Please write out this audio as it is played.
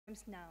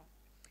now.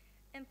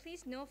 And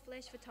please no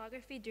flash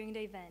photography during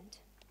the event.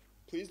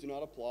 Please do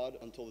not applaud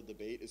until the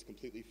debate is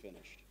completely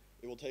finished.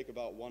 It will take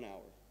about 1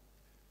 hour.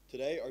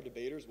 Today, our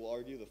debaters will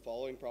argue the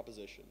following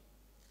proposition.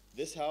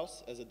 This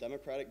House, as a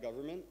democratic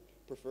government,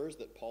 prefers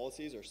that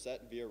policies are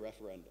set via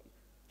referendum.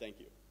 Thank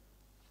you.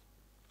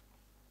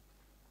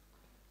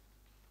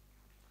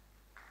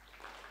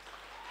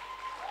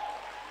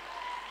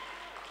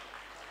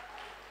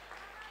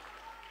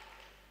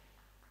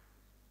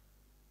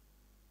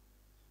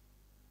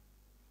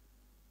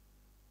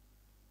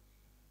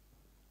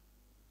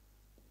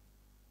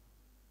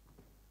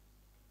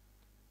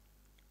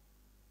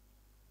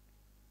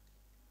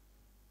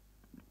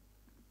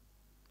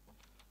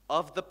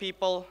 Of the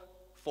people,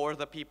 for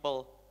the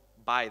people,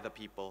 by the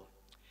people.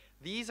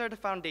 These are the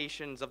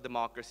foundations of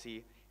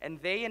democracy, and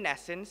they, in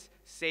essence,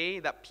 say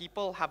that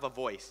people have a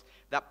voice,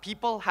 that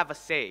people have a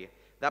say,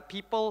 that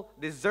people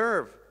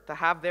deserve to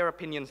have their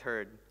opinions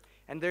heard.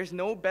 And there's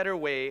no better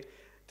way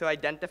to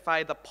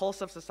identify the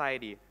pulse of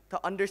society, to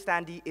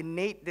understand the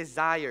innate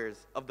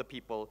desires of the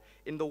people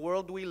in the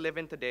world we live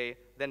in today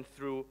than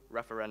through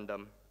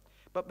referendum.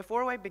 But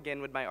before I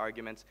begin with my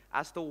arguments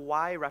as to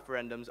why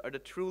referendums are the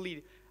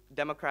truly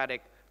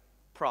democratic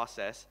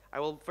process, I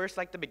will first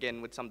like to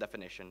begin with some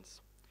definitions.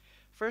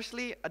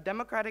 Firstly, a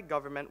democratic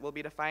government will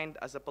be defined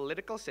as a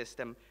political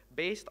system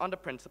based on the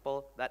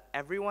principle that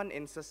everyone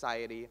in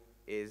society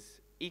is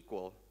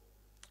equal,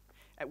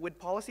 with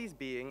policies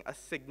being a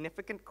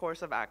significant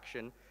course of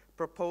action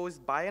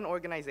proposed by an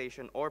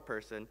organization or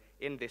person,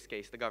 in this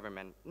case, the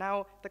government.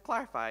 Now, to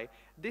clarify,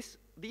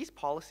 these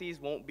policies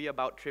won't be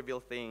about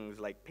trivial things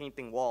like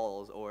painting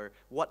walls or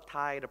what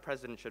tie the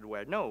president should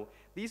wear. No,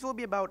 these will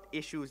be about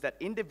issues that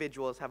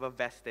individuals have a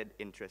vested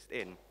interest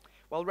in,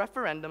 while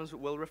referendums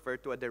will refer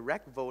to a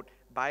direct vote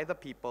by the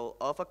people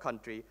of a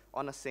country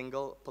on a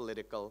single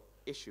political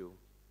issue.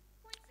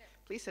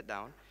 Please sit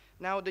down.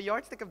 Now, the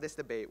yardstick of this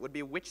debate would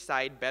be which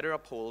side better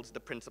upholds the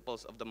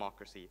principles of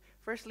democracy.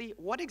 Firstly,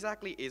 what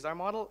exactly is our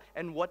model,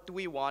 and what do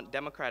we want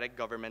democratic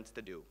governments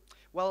to do?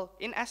 Well,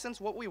 in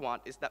essence, what we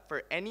want is that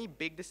for any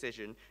big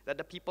decision that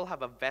the people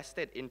have a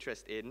vested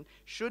interest in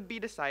should be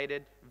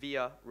decided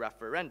via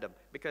referendum,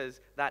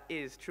 because that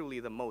is truly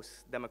the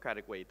most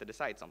democratic way to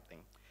decide something.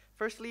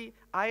 Firstly,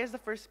 I, as the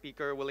first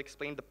speaker, will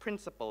explain the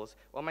principles,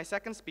 while my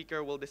second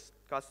speaker will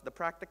discuss the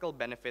practical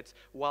benefits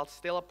while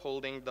still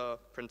upholding the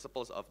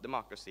principles of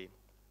democracy.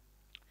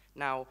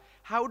 Now,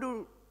 how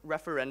do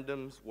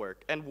referendums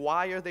work, and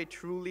why are they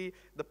truly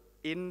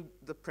in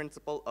the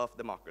principle of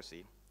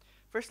democracy?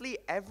 Firstly,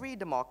 every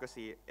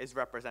democracy is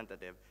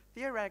representative.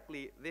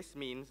 Theoretically, this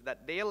means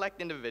that they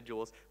elect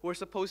individuals who are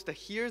supposed to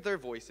hear their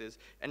voices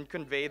and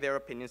convey their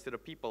opinions to the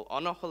people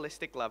on a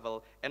holistic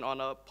level and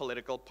on a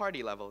political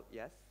party level.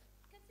 Yes?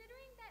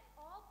 Considering that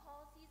all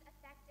policies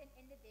affect an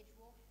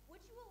individual, would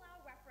you allow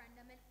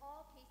referendum in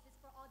all cases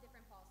for all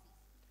different policies?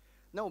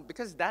 No,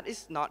 because that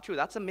is not true.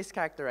 That's a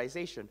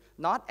mischaracterization.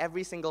 Not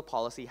every single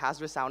policy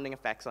has resounding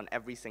effects on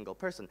every single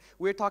person.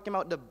 We're talking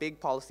about the big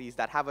policies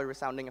that have a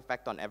resounding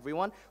effect on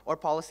everyone, or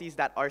policies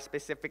that are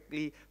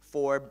specifically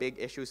for big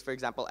issues, for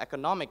example,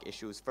 economic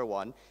issues for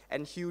one,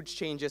 and huge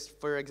changes,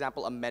 for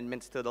example,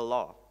 amendments to the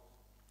law.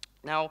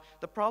 Now,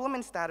 the problem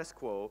in status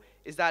quo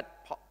is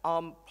that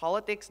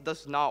politics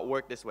does not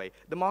work this way.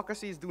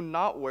 Democracies do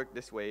not work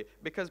this way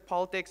because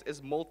politics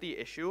is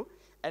multi-issue,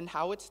 and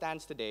how it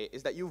stands today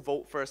is that you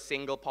vote for a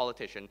single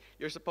politician,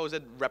 your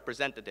supposed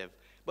representative.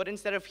 But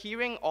instead of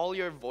hearing all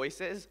your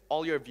voices,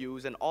 all your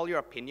views, and all your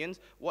opinions,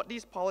 what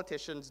these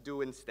politicians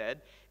do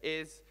instead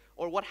is,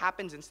 or what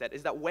happens instead,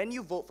 is that when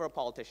you vote for a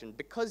politician,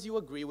 because you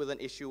agree with an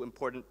issue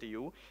important to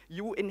you,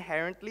 you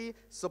inherently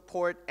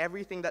support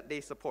everything that they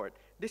support.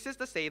 This is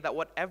to say that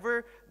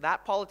whatever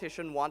that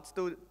politician wants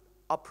to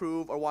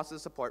approve or wants to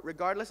support,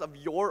 regardless of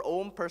your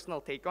own personal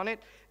take on it,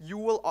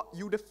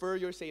 you defer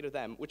your say to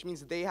them, which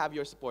means they have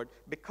your support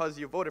because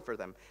you voted for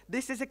them.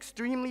 This is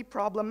extremely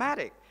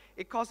problematic.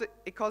 It causes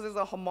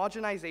a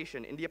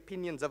homogenization in the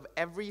opinions of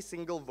every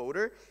single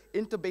voter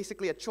into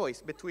basically a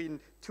choice between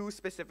two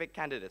specific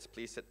candidates.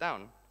 Please sit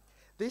down.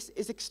 This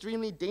is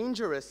extremely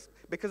dangerous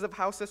because of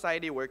how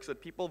society works with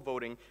people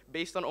voting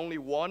based on only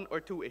one or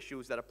two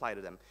issues that apply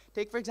to them.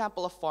 Take, for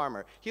example, a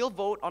farmer. He'll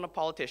vote on a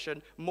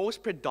politician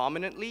most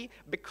predominantly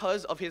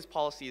because of his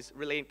policies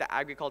relating to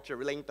agriculture,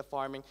 relating to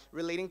farming,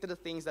 relating to the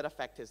things that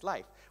affect his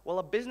life. While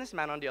a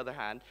businessman, on the other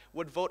hand,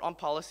 would vote on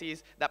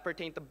policies that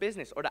pertain to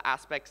business or the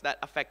aspects that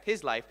affect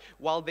his life,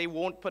 while they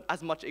won't put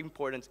as much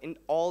importance in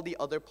all the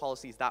other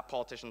policies that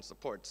politician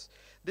supports.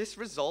 This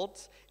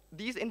results,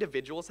 these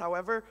individuals,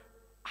 however,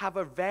 have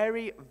a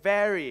very,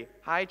 very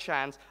high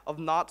chance of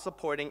not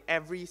supporting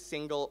every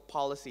single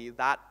policy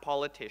that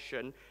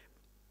politician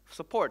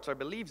supports or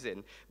believes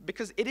in,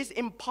 because it is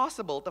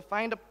impossible to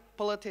find a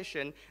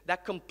politician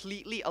that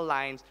completely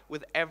aligns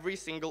with every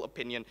single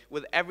opinion,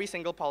 with every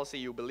single policy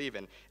you believe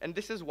in. And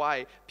this is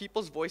why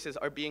people's voices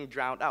are being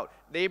drowned out.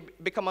 They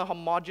become a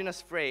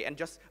homogeneous fray and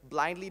just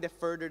blindly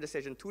defer their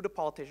decision to the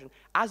politician,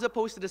 as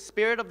opposed to the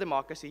spirit of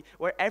democracy,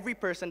 where every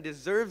person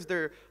deserves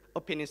their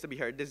opinions to be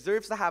heard,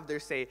 deserves to have their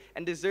say,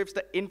 and deserves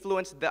to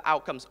influence the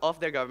outcomes of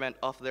their government,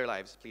 of their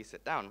lives. Please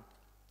sit down.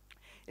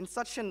 In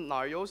such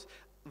scenarios,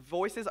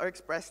 voices are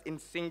expressed in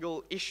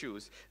single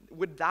issues,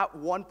 with that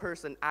one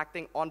person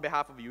acting on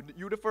behalf of you.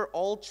 You defer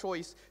all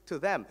choice to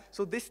them.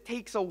 So this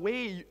takes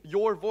away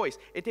your voice.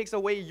 It takes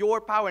away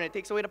your power, and it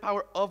takes away the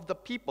power of the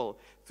people.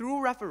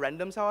 Through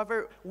referendums,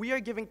 however, we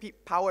are giving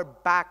power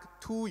back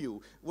to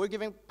you. We're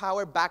giving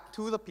power back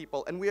to the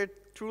people, and we are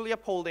truly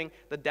upholding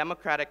the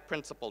democratic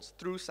principles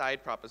through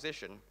side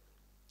proposition.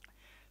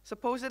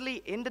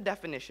 Supposedly, in the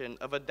definition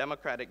of a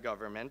democratic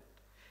government,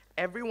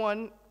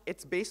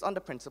 it's based on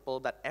the principle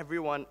that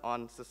everyone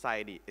on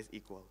society is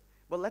equal.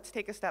 But let's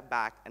take a step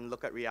back and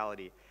look at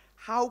reality.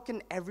 How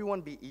can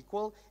everyone be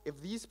equal if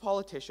these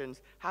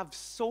politicians have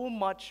so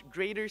much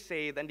greater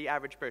say than the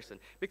average person?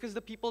 Because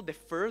the people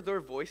defer their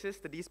voices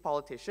to these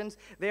politicians,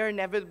 they are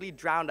inevitably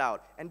drowned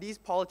out, and these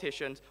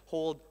politicians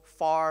hold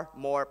far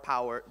more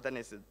power than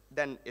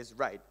is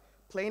right.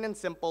 Plain and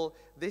simple,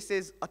 this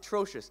is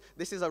atrocious.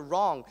 This is a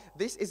wrong.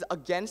 This is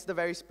against the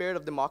very spirit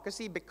of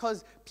democracy,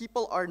 because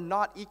people are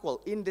not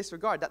equal in this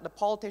regard, that the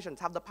politicians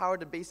have the power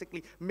to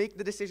basically make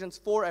the decisions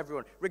for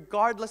everyone,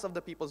 regardless of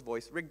the people's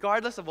voice,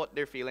 regardless of what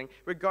they're feeling,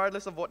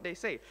 regardless of what they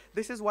say.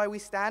 This is why we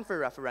stand for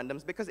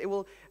referendums, because it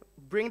will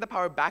bring the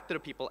power back to the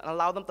people and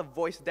allow them to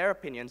voice their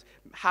opinions,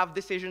 have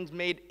decisions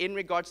made in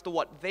regards to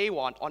what they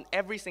want on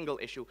every single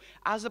issue,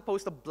 as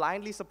opposed to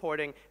blindly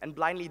supporting and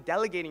blindly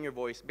delegating your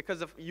voice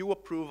because of you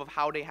approve of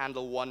how they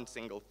handle one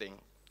single thing.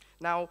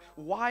 Now,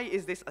 why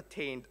is this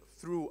attained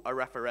through a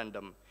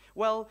referendum?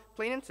 Well,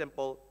 plain and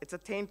simple, it's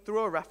attained through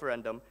a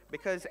referendum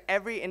because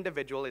every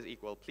individual is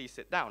equal. Please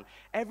sit down.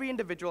 Every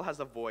individual has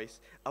a voice,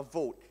 a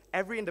vote.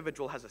 Every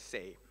individual has a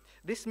say.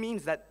 This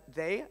means that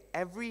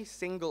every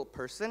single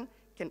person,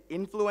 can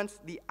influence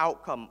the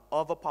outcome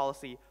of a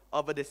policy,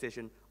 of a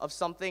decision, of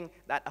something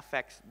that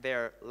affects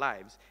their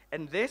lives.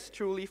 And this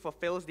truly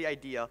fulfills the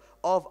idea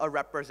of a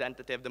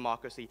representative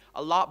democracy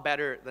a lot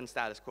better than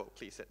status quo.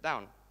 Please sit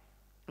down.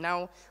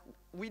 Now,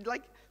 we'd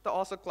like to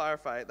also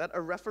clarify that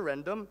a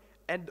referendum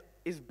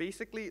is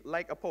basically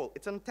like a poll.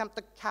 It's an attempt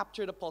to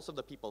capture the pulse of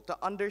the people, to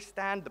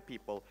understand the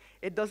people.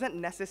 It doesn't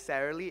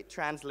necessarily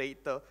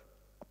translate to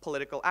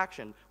political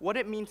action. What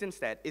it means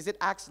instead is it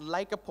acts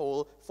like a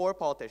poll for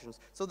politicians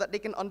so that they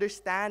can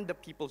understand the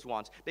people's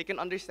wants. They can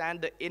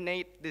understand the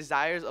innate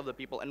desires of the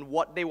people and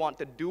what they want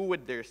to do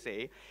with their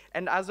say.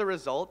 And as a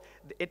result,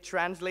 it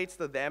translates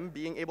to them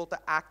being able to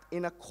act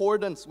in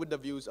accordance with the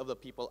views of the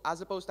people,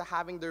 as opposed to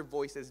having their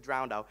voices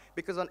drowned out.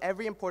 Because on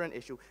every important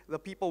issue, the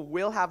people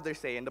will have their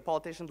say and the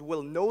politicians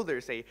will know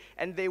their say,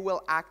 and they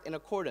will act in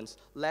accordance,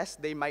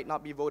 lest they might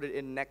not be voted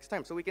in next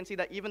time. So we can see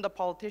that even the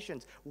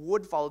politicians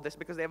would follow this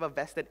because they have a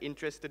vested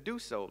interest to do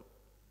so,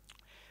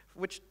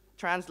 which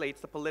translates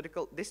to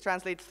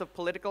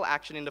political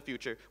action in the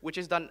future, which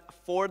is done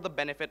for the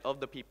benefit of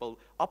the people,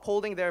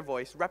 upholding their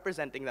voice,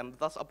 representing them,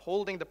 thus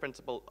upholding the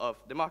principle of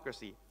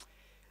democracy.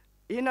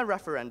 In a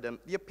referendum,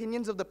 the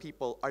opinions of the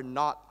people are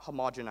not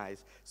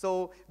homogenized.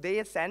 So they,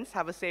 in a sense,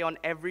 have a say on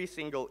every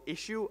single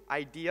issue,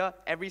 idea,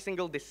 every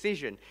single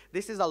decision.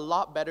 This is a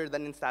lot better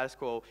than in status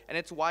quo, and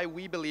it's why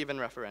we believe in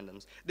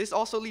referendums. This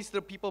also leads to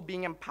the people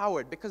being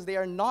empowered because they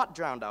are not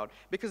drowned out,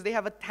 because they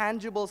have a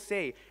tangible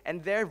say,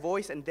 and their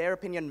voice and their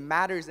opinion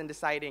matters in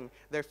deciding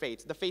their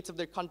fates, the fates of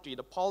their country,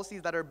 the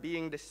policies that are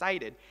being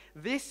decided.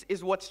 This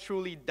is what's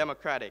truly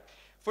democratic.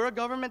 For a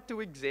government to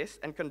exist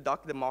and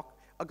conduct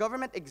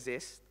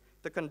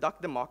to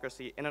conduct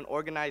democracy in an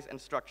organized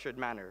and structured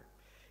manner.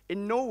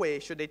 In no way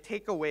should they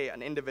take away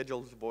an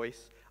individual's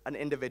voice, an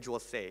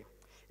individual's say.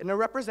 In a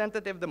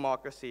representative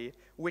democracy,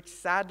 which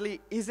sadly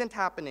isn't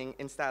happening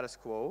in status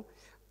quo,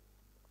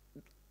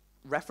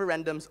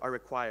 referendums are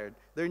required.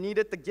 They're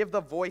needed to give the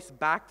voice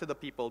back to the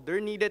people.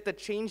 They're needed to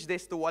change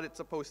this to what it's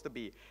supposed to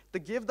be, to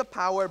give the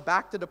power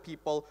back to the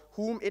people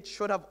whom it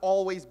should have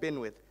always been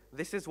with.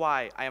 This is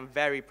why I am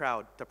very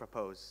proud to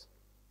propose.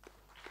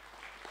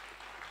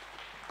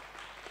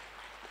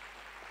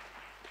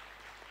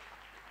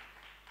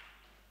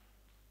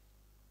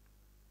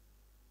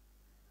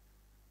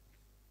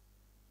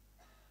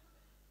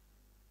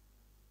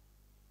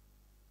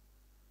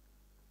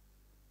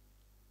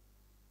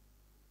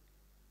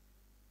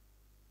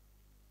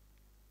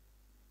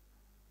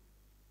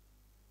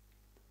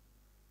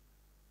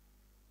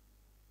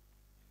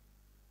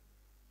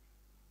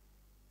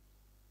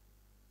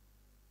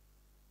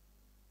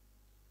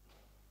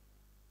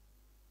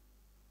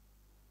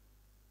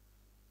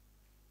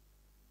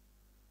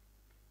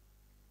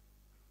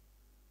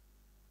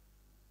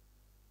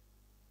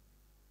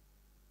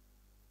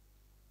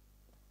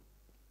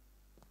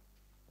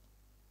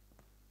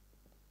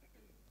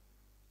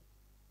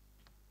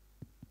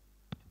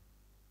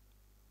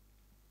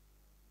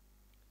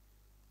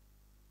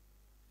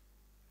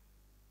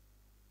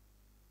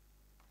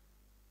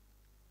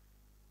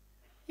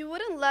 You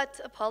wouldn't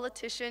let a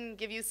politician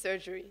give you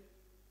surgery.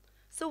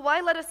 So why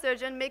let a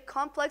surgeon make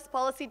complex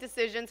policy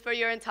decisions for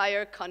your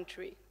entire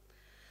country?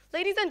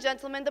 Ladies and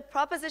gentlemen, the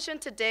proposition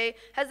today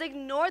has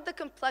ignored the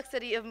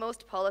complexity of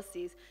most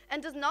policies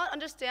and does not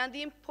understand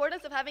the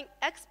importance of having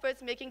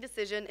experts making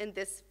decisions in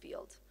this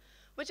field,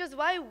 which is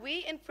why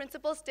we in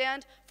principle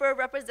stand for a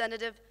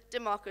representative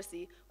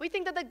democracy. We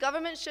think that the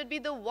government should be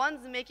the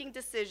ones making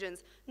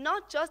decisions,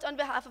 not just on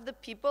behalf of the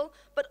people,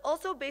 but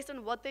also based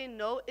on what they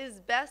know is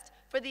best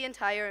for the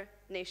entire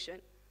nation.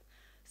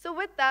 So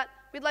with that,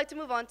 we'd like to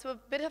move on to a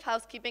bit of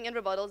housekeeping and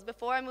rebuttals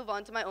before I move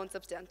on to my own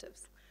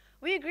substantives.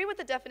 We agree with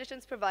the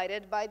definitions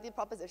provided by the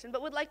proposition,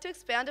 but would like to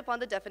expand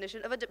upon the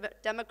definition of a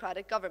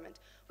democratic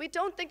government. We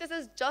don't think this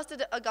is just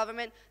a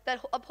government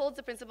that upholds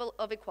the principle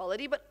of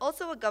equality, but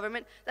also a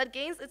government that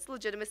gains its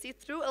legitimacy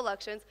through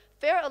elections,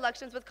 fair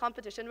elections with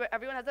competition, where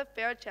everyone has a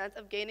fair chance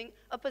of gaining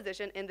a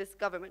position in this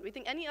government. We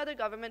think any other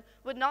government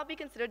would not be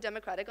considered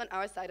democratic on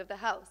our side of the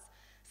House.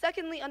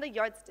 Secondly, on the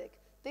yardstick.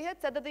 They had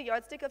said that the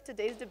yardstick of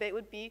today's debate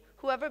would be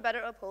whoever better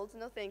upholds,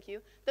 no thank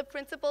you, the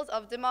principles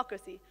of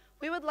democracy.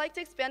 We would like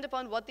to expand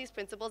upon what these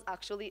principles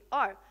actually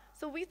are.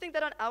 So we think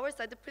that on our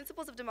side, the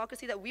principles of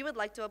democracy that we would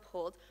like to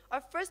uphold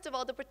are first of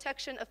all the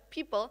protection of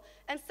people,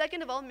 and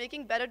second of all,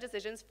 making better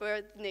decisions for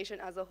the nation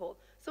as a whole.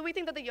 So we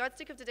think that the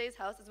yardstick of today's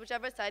House is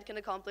whichever side can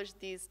accomplish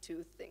these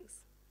two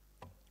things.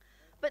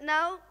 But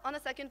now, on a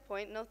second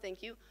point, no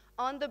thank you,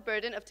 on the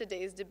burden of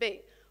today's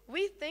debate.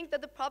 We think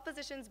that the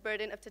proposition's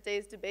burden of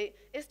today's debate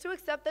is to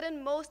accept that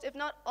in most, if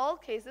not all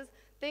cases,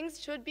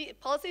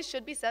 policies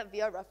should be set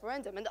via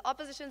referendum, and the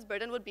opposition's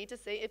burden would be to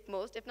say if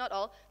most, if not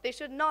all, they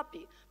should not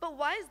be. But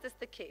why is this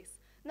the case?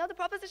 Now, the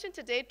proposition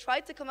today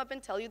tried to come up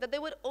and tell you that they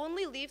would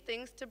only leave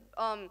things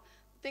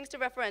to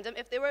referendum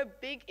if there were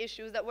big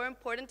issues that were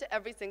important to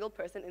every single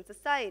person in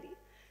society.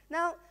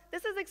 Now,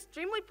 this is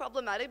extremely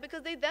problematic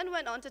because they then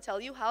went on to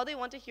tell you how they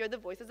want to hear the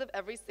voices of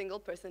every single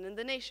person in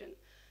the nation.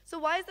 So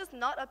why is this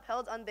not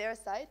upheld on their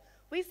side?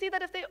 We see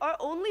that if they are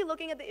only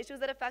looking at the issues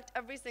that affect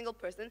every single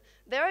person,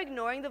 they're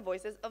ignoring the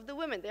voices of the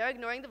women. They're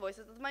ignoring the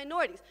voices of the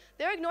minorities.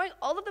 They're ignoring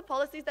all of the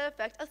policies that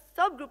affect a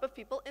subgroup of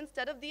people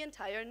instead of the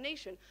entire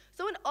nation.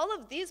 So in all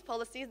of these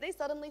policies, they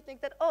suddenly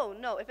think that, oh,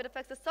 no, if it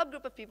affects a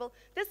subgroup of people,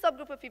 this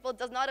subgroup of people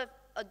does not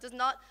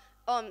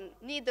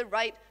need the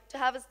right to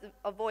have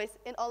a voice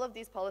in all of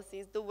these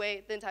policies the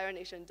way the entire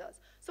nation does.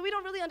 So we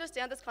don't really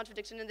understand this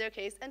contradiction in their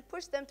case and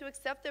push them to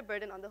accept their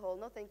burden on the whole.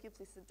 No, thank you,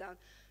 please sit down.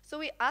 So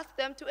we ask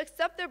them to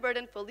accept their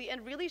burden fully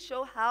and really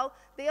show how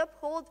they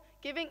uphold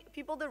giving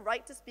people the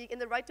right to speak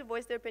and the right to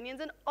voice their opinions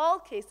in all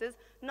cases,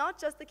 not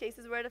just the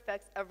cases where it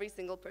affects every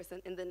single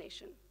person in the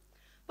nation.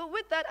 But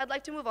with that, I'd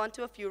like to move on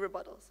to a few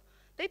rebuttals.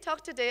 They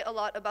talked today a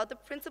lot about the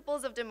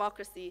principles of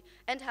democracy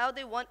and how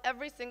they want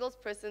every single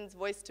person's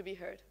voice to be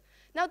heard.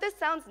 Now, this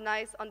sounds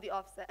nice on the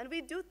offset, and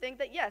we do think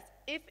that, yes,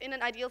 if in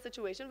an ideal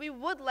situation, we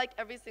would like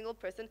every single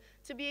person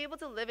to be able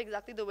to live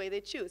exactly the way they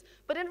choose.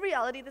 But in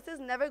reality, this is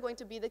never going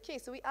to be the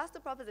case. So we asked the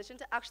proposition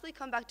to actually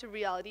come back to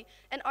reality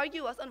and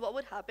argue us on what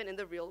would happen in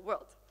the real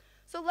world.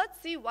 So let's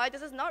see why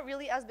this is not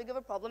really as big of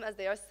a problem as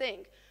they are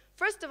saying.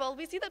 First of all,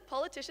 we see that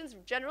politicians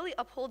generally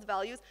uphold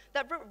values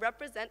that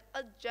represent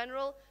a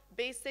general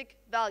basic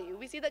value.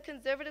 We see that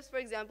conservatives, for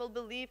example,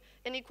 believe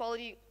in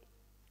equality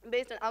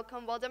based on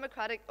outcome, while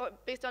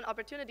based on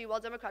opportunity,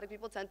 while democratic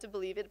people tend to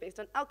believe it based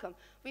on outcome.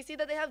 We see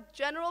that they have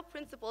general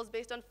principles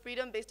based on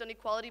freedom, based on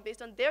equality,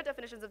 based on their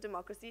definitions of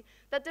democracy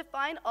that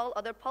define all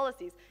other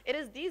policies. It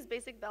is these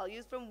basic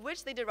values from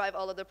which they derive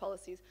all other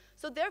policies.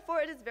 So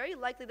therefore, it is very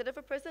likely that if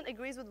a person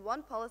agrees with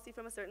one policy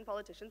from a certain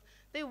politician,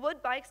 they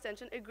would, by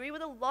extension, agree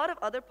with a lot of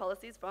other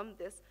policies from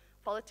this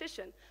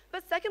politician.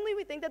 But secondly,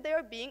 we think that they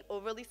are being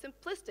overly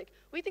simplistic.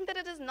 We think that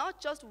it is not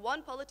just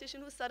one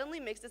politician who suddenly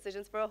makes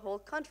decisions for a whole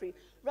country.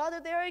 Rather,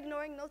 they are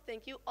ignoring, no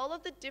thank you, all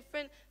of the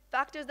different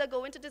factors that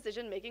go into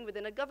decision making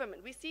within a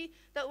government. We see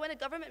that when a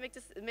government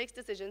makes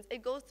decisions,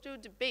 it goes through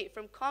debate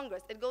from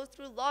Congress, it goes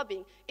through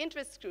lobbying,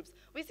 interest groups.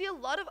 We see a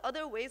lot of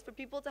other ways for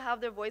people to have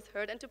their voice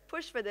heard and to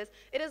push for this.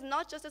 It is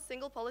not just a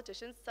single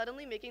politician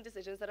suddenly making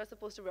decisions that are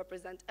supposed to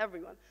represent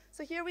everyone.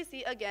 So here we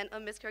see, again, a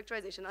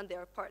mischaracterization on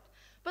their part.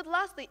 But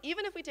lastly,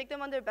 even if we take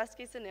them on their best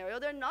case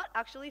scenario, they're not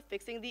actually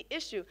fixing the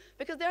issue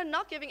because they're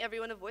not giving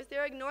everyone a voice,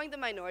 they're ignoring the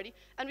minority,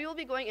 and we will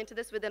be going into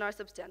this within our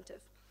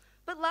substantive.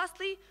 But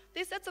lastly,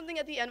 they said something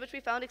at the end which we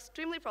found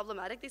extremely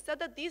problematic. They said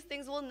that these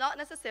things will not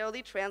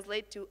necessarily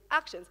translate to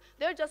actions.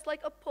 They're just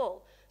like a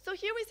poll. So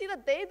here we see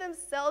that they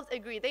themselves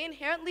agree, they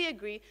inherently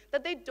agree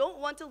that they don't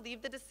want to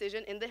leave the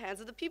decision in the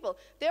hands of the people.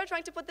 They're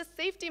trying to put the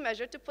safety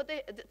measure to put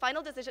the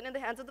final decision in the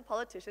hands of the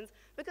politicians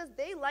because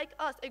they, like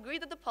us, agree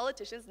that the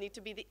politicians need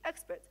to be the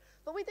experts.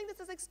 But we think this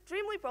is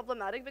extremely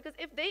problematic because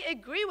if they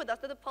agree with us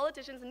that the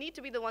politicians need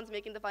to be the ones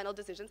making the final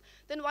decisions,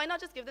 then why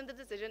not just give them the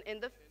decision in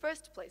the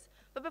first place?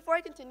 But before I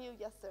continue,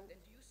 yes, sir. Then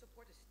do you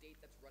support a state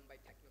that's run by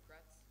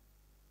technocrats?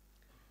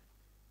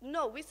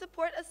 No, we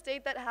support a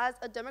state that has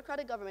a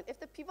democratic government.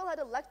 If the people had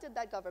elected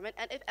that government,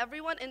 and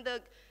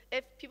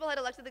if people had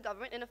elected the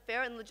government in a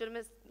fair and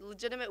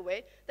legitimate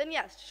way, then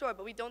yes, sure,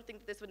 but we don't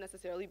think that this would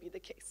necessarily be the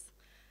case.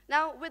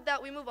 Now, with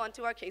that, we move on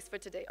to our case for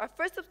today. Our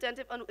first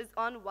substantive is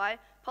on why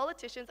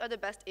politicians are the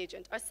best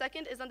agent. Our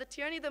second is on the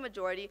tyranny of the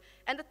majority.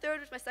 And the third,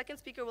 which my second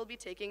speaker will be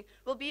taking,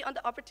 will be on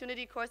the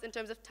opportunity course in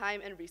terms of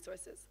time and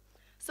resources.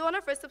 So on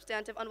our first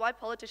substantive on why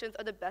politicians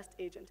are the best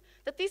agent,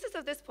 the thesis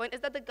of this point is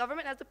that the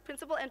government has the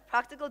principal and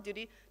practical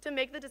duty to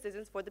make the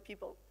decisions for the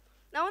people.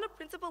 Now, on a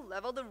principal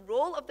level, the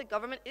role of the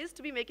government is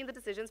to be making the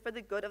decisions for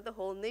the good of the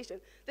whole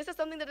nation. This is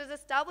something that is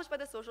established by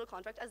the social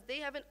contract, as they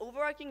have an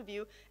overarching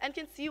view and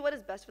can see what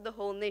is best for the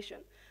whole nation.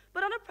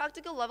 But on a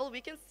practical level, we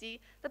can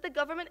see that the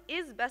government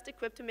is best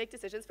equipped to make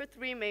decisions for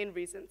three main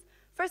reasons.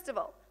 First of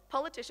all,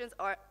 politicians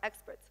are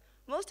experts.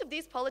 Most of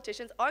these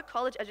politicians are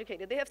college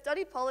educated. They have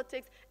studied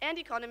politics and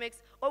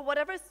economics or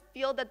whatever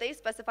field that they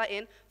specify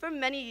in for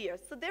many years.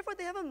 So therefore,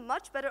 they have a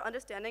much better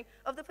understanding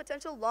of the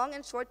potential long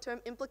and short-term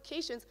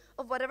implications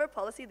of whatever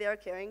policy they are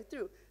carrying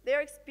through. They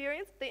are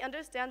experienced, they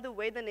understand the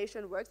way the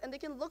nation works, and they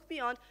can look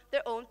beyond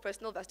their own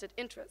personal vested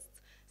interests.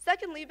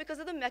 Secondly, because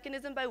of the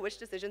mechanism by which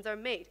decisions are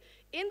made.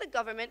 In the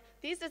government,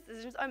 these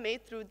decisions are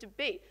made through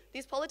debate.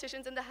 These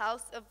politicians in the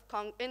House of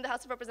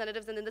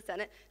Representatives and in the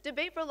Senate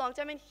debate for a long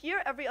time and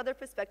hear every other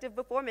perspective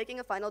before making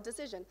a final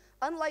decision,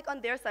 unlike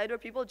on their side where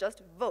people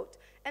just vote.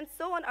 And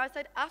so on our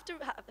side, after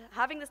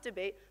having this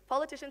debate,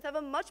 politicians have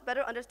a much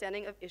better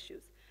understanding of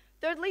issues.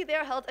 Thirdly, they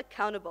are held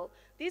accountable.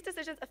 These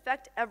decisions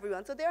affect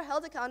everyone, so they are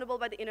held accountable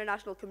by the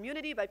international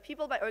community, by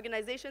people, by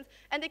organizations,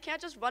 and they can't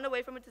just run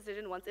away from a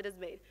decision once it is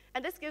made.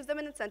 And this gives them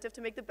an incentive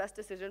to make the best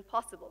decision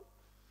possible.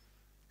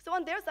 So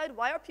on their side,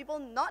 why are people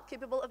not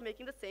capable of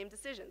making the same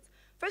decisions?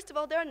 First of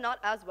all, they're not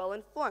as well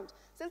informed.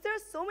 Since there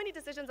are so many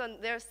decisions on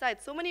their side,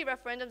 so many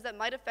referendums that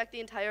might affect the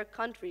entire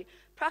country,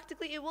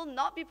 practically it will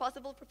not be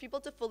possible for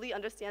people to fully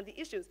understand the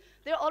issues.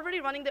 They're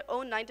already running their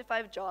own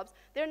 9-to-5 jobs.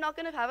 They're not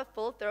going to have a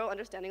full, thorough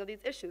understanding of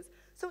these issues.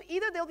 So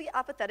either they'll be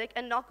apathetic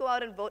and not go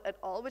out and vote at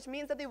all, which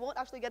means that they won't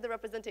actually get the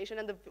representation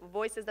and the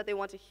voices that they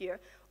want to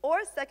hear. Or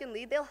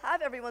secondly, they'll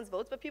have everyone's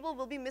votes, but people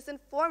will be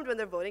misinformed when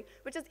they're voting,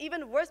 which is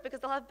even worse because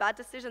they'll have bad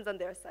decisions on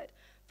their side.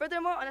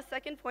 Furthermore, on a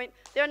second point,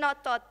 they're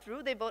not thought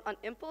through. They vote on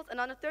impulse. And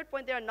on a third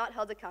point, they are not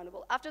held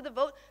accountable. After the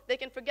vote, they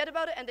can forget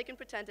about it and they can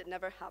pretend it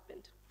never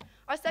happened.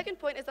 Our second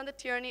point is on the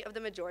tyranny of the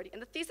majority.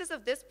 And the thesis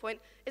of this point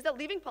is that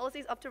leaving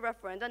policies up to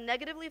referenda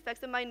negatively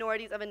affects the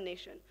minorities of a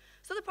nation.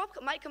 So the prop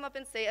might come up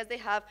and say, as they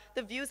have,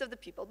 the views of the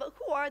people. But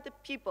who are the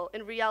people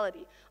in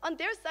reality? On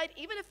their side,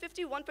 even if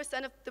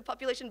 51% of the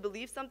population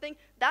believes something,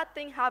 that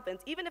thing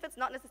happens, even if it's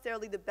not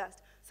necessarily the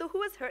best. So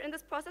who is hurt in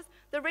this process?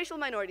 The racial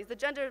minorities, the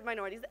gender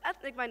minorities, the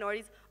ethnic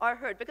minorities are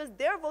hurt because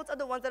their votes are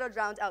the ones that are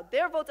drowned out.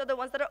 Their votes are the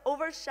ones that are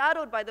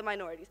overshadowed by the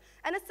minorities.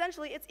 And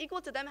essentially, it's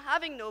equal to them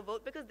having no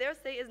vote because their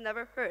say is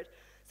never heard.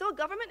 So a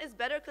government is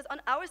better because on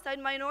our side,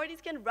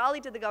 minorities can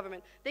rally to the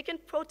government. They can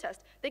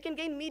protest. They can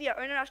gain media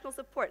or international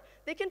support.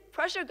 They can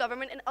pressure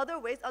government in other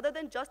ways other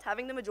than just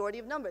having the majority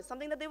of numbers,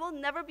 something that they will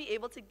never be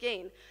able to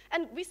gain.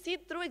 And we see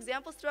through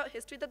examples throughout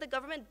history that the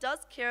government does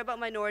care about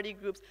minority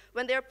groups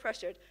when they're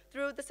pressured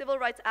through the Civil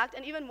Rights Act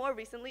and even more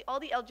recently, all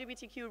the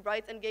LGBTQ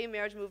rights and gay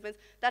marriage movements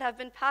that have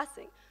been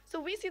passing. So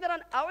we see that on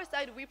our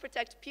side, we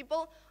protect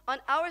people. On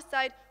our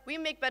side, we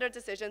make better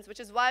decisions, which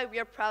is why we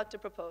are proud to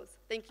propose.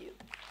 Thank you.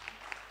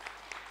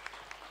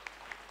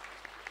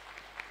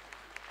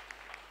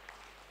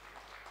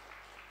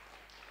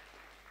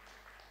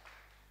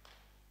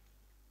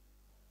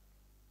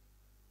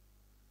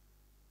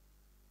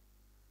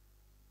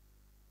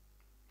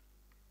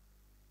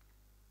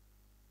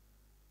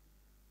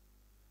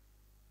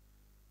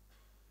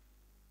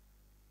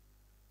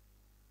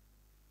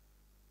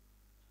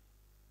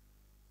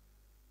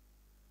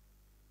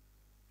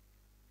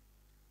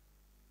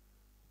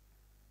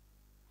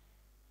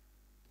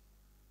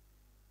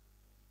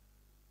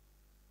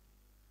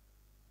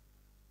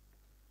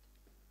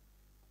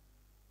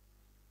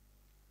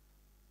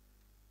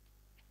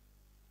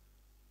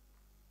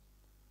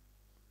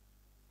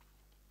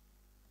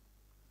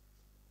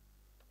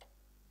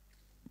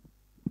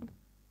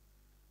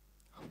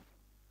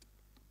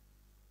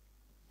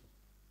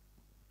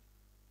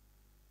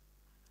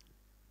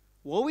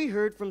 What we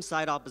heard from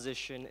side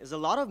opposition is a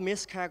lot of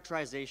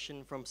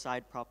mischaracterization from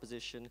side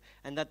proposition,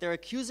 and that they're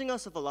accusing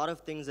us of a lot of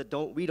things that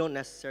we don't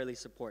necessarily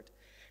support.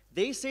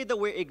 They say that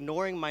we're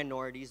ignoring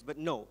minorities, but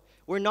no,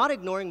 we're not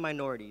ignoring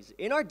minorities.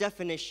 In our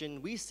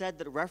definition, we said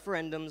that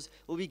referendums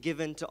will be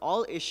given to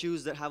all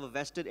issues that have a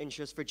vested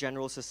interest for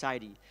general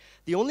society.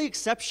 The only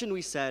exception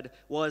we said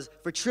was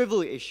for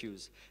trivial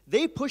issues.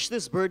 They pushed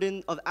this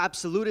burden of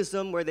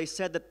absolutism where they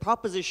said that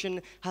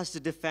proposition has to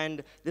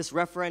defend this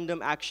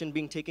referendum action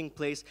being taking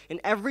place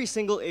in every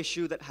single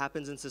issue that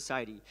happens in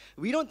society.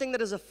 We don't think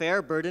that is a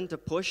fair burden to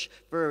push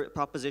for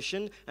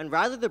proposition, and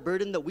rather the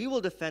burden that we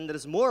will defend that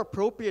is more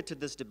appropriate to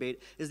this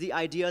debate is the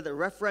idea that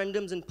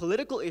referendums and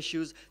political issues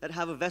issues that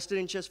have a vested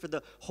interest for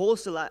the whole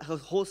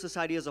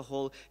society as a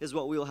whole is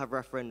what we will have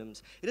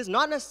referendums. It is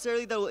not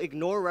necessarily that we'll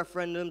ignore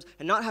referendums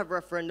and not have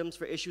referendums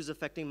for issues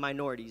affecting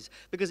minorities,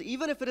 because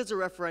even if it is a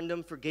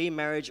referendum for gay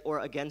marriage or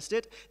against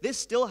it, this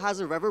still has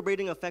a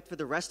reverberating effect for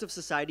the rest of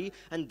society,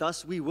 and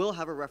thus we will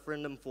have a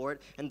referendum for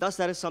it, and thus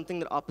that is something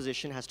that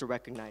opposition has to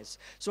recognize.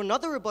 So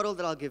another rebuttal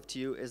that I'll give to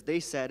you is they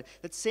said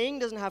that saying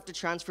doesn't have to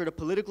transfer to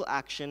political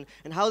action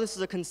and how this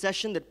is a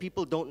concession that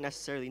people don't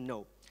necessarily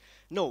know.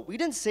 No, we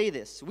didn't say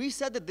this. We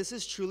said that this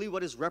is truly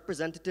what is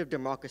representative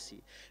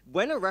democracy.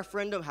 When a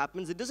referendum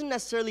happens, it doesn't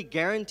necessarily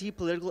guarantee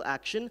political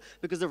action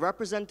because the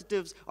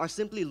representatives are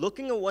simply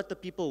looking at what the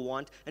people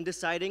want and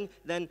deciding,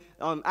 then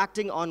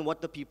acting on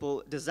what the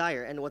people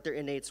desire and what their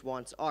innate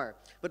wants are.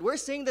 But we're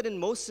saying that in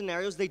most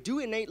scenarios, they do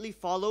innately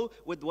follow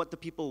with what the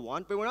people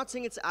want, but we're not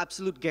saying it's an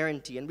absolute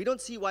guarantee, and we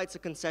don't see why it's a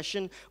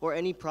concession or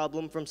any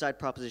problem from side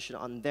proposition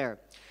on there.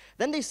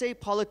 Then they say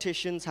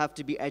politicians have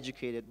to be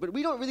educated, but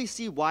we don't really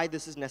see why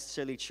this is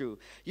necessarily true.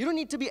 You don't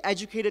need to be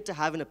educated to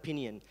have an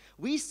opinion.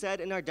 We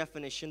said in our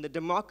definition that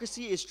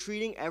democracy is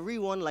treating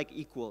everyone like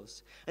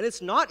equals. And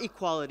it's not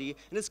equality,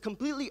 and it's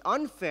completely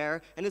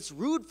unfair, and it's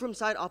rude from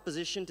side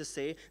opposition to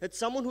say that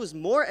someone who is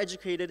more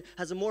educated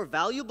has a more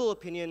valuable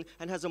opinion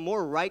and has a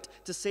more right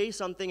to say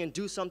something and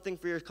do something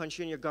for your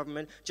country and your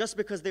government just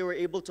because they were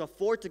able to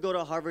afford to go to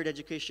a Harvard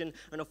education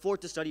and afford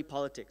to study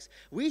politics.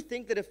 We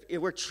think that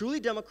if we're truly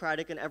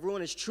democratic and everyone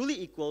is truly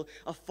equal,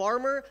 a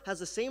farmer has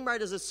the same right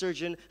as a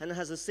surgeon and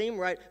has the same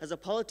right as a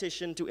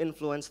politician to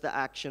influence the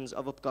actions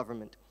of a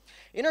government.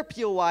 In our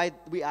POI,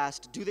 we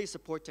asked, do they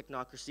support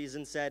technocracies,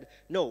 and said,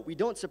 no, we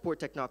don't support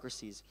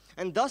technocracies.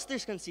 And thus they're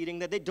conceding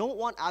that they don't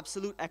want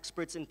absolute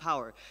experts in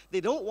power.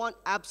 They don't want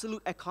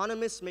absolute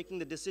economists making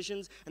the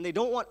decisions, and they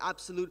don't want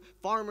absolute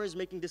farmers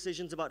making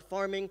decisions about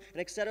farming,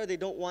 and etc. They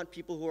don't want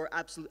people who are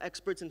absolute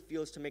experts in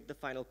fields to make the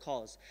final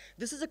calls.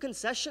 This is a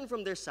concession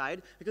from their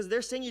side because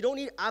they're saying you don't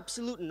need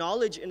absolute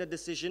knowledge in a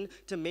decision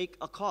to make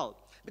a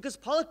call. Because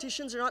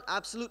politicians are not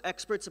absolute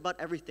experts about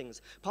everything.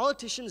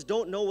 Politicians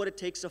don't know what it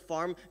takes to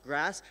farm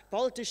grass.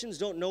 Politicians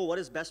don't know what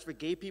is best for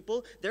gay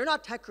people. They're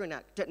not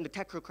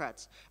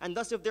technocrats. And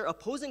thus, if they're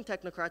opposing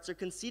technocrats, they're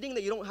conceding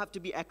that you don't have to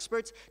be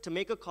experts to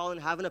make a call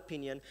and have an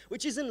opinion,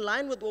 which is in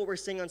line with what we're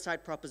saying on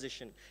side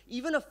proposition.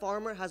 Even a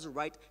farmer has a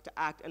right to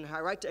act and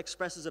a right to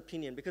express his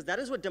opinion, because that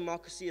is what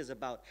democracy is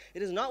about.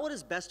 It is not what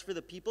is best for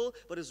the people,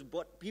 but is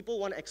what people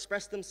want to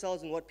express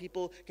themselves and what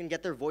people can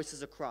get their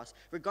voices across,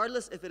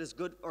 regardless if it is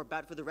good or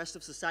bad for the rest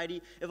of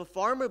society. If a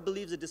farmer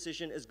believes a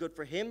decision is good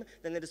for him,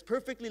 then it is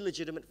perfectly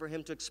legitimate for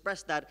him to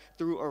express that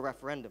through a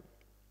referendum.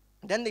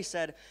 Then they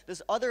said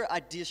this other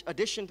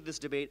addition to this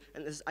debate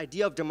and this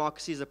idea of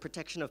democracy is a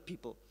protection of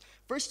people.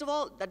 First of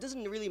all, that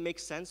doesn't really make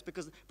sense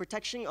because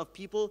protection of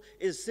people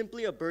is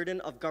simply a burden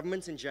of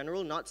governments in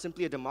general, not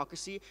simply a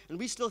democracy. And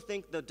we still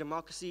think the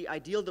democracy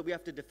ideal that we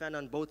have to defend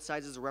on both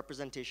sides is a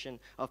representation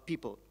of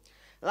people.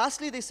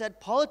 Lastly, they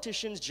said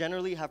politicians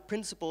generally have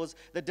principles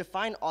that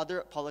define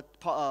other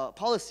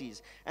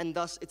policies, and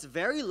thus it's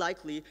very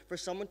likely for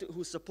someone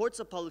who supports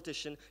a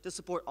politician to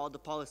support all the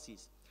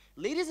policies.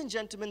 Ladies and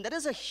gentlemen, that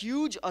is a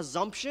huge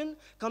assumption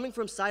coming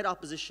from side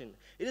opposition.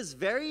 It is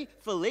very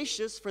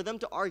fallacious for them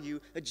to argue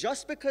that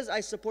just because I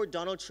support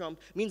Donald Trump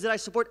means that I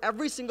support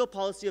every single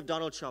policy of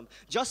Donald Trump.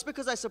 Just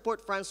because I support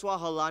Francois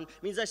Hollande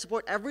means I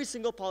support every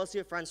single policy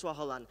of Francois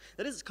Hollande.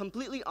 That is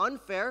completely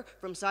unfair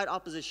from side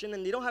opposition,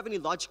 and they don't have any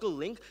logical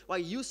link why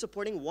you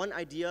supporting one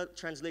idea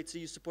translates to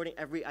you supporting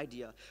every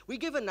idea. We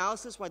give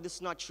analysis why this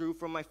is not true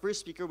from my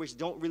first speaker, which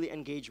don't really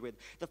engage with.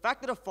 The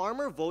fact that a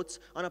farmer votes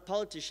on a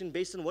politician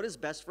based on what is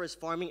best for his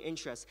farming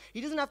interests.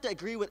 He doesn't have to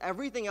agree with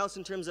everything else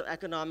in terms of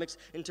economics,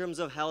 in terms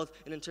of health,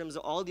 and in terms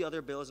of all the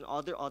other bills and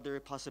all the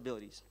other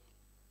possibilities.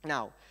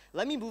 Now,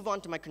 let me move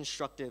on to my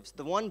constructives,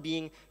 the one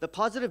being the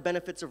positive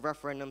benefits of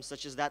referendums,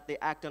 such as that they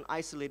act on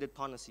isolated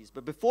policies.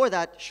 But before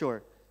that,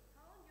 sure.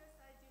 How on your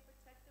side do you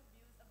protect the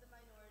views of the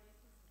minorities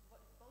whose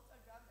votes are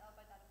drowned out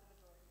by that of the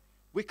majority?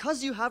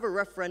 Because you have a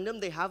referendum,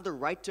 they have the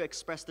right to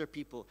express their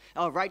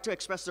right to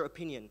express their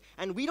opinion.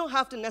 And we don't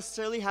have to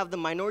necessarily have the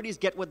minorities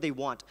get what they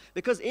want.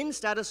 Because in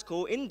status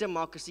quo, in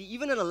democracy,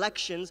 even in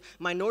elections,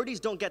 minorities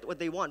don't get what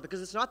they want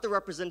because it's not the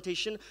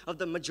representation of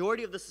the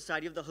majority of the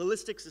society, of the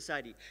holistic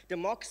society.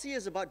 Democracy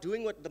is about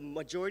doing what the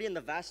majority and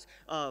the vast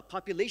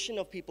population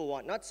of people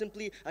want, not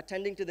simply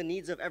attending to the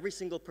needs of every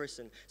single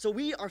person. So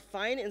we are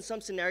fine in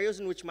some scenarios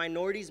in which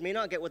minorities may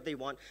not get what they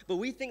want, but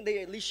we think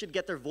they at least should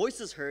get their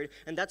voices heard,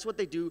 and that's what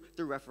they do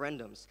through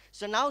referendums.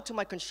 So now to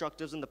my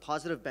constructives and the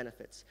positive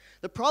benefits.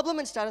 The problem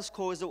in status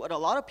quo is that what a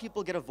lot of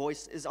people get a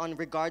voice is on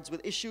regards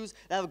with issues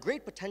that have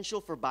great potential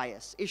for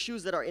bias,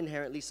 issues that are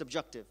inherently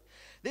subjective.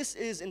 This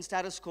is in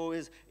status quo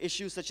is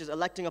issues such as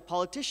electing a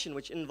politician,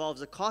 which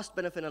involves a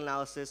cost-benefit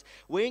analysis,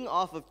 weighing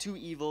off of two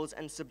evils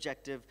and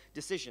subjective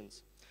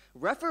decisions.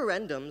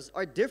 Referendums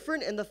are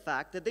different in the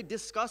fact that they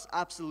discuss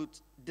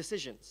absolute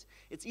decisions.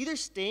 It's either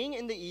staying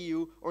in the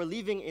EU or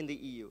leaving in the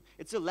EU.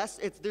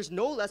 There's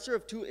no lesser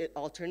of two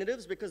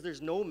alternatives because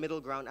there's no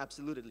middle ground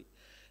absolutely.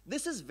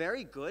 This is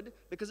very good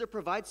because it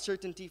provides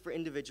certainty for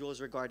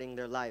individuals regarding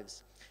their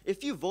lives.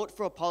 If you vote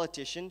for a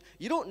politician,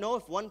 you don't know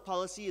if one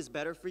policy is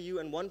better for you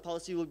and one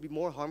policy will be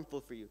more harmful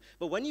for you.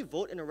 But when you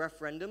vote in a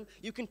referendum,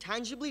 you can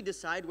tangibly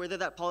decide whether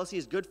that policy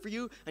is good for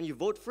you and you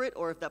vote for it,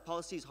 or if that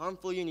policy is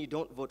harmful for you and you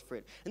don't vote for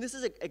it. And this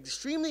is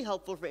extremely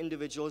helpful for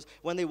individuals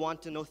when they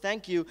want to know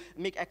thank you,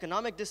 make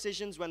economic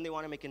decisions, when they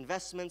want to make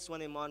investments, when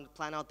they want to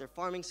plan out their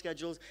farming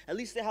schedules. At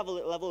least they have a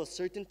level of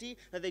certainty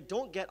that they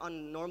don't get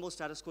on normal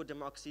status quo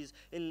democracies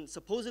in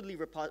supposedly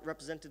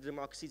representative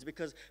democracies,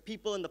 because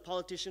people and the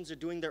politicians are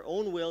doing their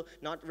own will,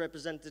 not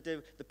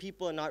representative. The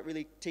people are not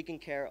really taking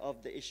care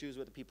of the issues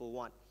what the people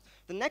want.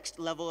 The next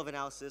level of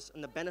analysis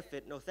and the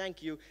benefit, no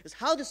thank you, is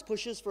how this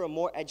pushes for a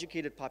more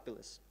educated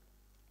populace.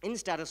 In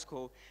status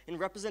quo, in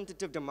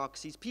representative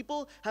democracies,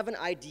 people have an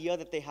idea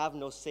that they have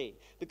no say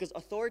because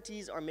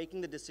authorities are making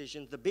the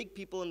decisions, the big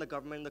people in the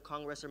government and the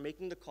Congress are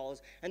making the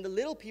calls, and the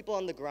little people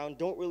on the ground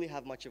don't really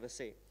have much of a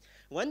say.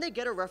 When they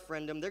get a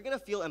referendum, they're going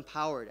to feel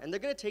empowered, and they're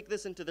going to take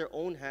this into their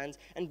own hands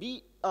and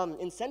be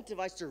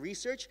incentivized to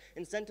research,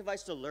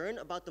 incentivized to learn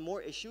about the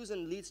more issues,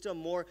 and leads to a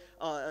more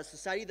a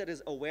society that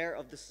is aware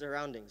of the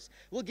surroundings.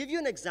 We'll give you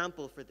an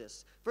example for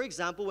this. For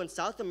example, when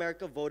South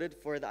America voted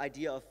for the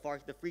idea of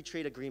FARC, the Free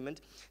Trade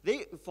Agreement,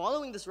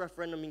 following this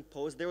referendum being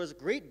posed, there was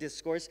great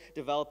discourse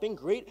developing,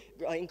 great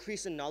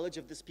increase in knowledge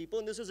of this people,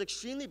 and this was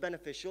extremely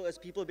beneficial as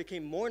people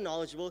became more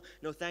knowledgeable,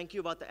 no thank you,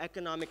 about the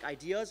economic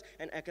ideas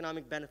and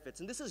economic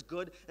benefits. And this is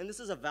good, and this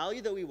is a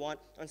value that we want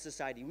on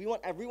society. We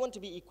want everyone to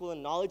be equal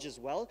in knowledge as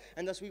well,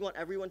 and thus we want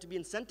everyone to be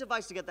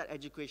incentivized to get that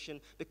education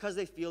because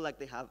they feel like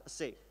they have a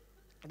say.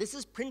 This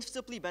is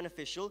principally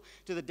beneficial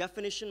to the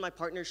definition my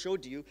partner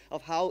showed you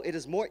of how it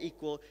is more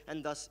equal,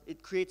 and thus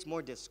it creates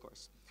more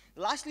discourse.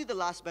 Lastly, the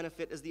last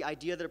benefit is the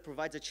idea that it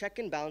provides a check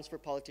and balance for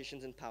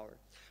politicians in power.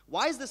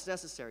 Why is this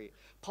necessary?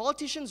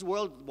 Politicians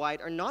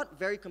worldwide are not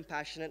very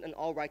compassionate and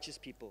all righteous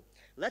people.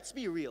 Let's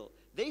be real.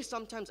 They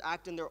sometimes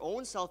act in their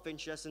own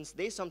self-interest, and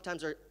they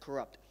sometimes are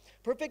corrupt.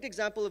 Perfect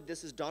example of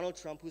this is Donald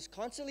Trump, who's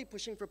constantly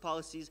pushing for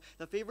policies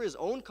that favor his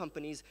own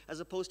companies as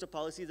opposed to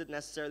policies that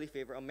necessarily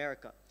favor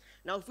America.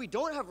 Now, if we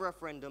don't have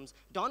referendums,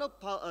 Donald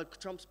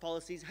Trump's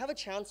policies have a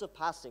chance of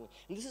passing.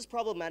 And this is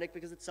problematic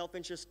because it's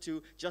self-interest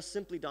to just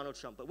simply Donald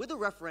Trump. But with a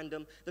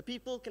referendum, the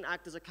people can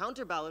act as a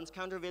counterbalance,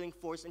 countervailing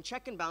force, and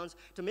check and balance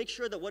to make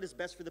sure that what is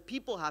best for the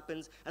people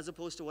happens as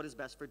opposed to what is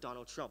best for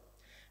Donald Trump.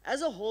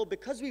 As a whole,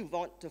 because we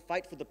want to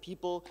fight for the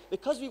people,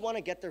 because we want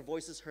to get their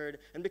voices heard,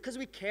 and because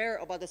we care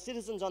about the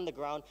citizens on the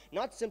ground,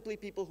 not simply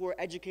people who are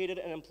educated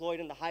and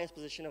employed in the highest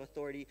position of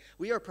authority,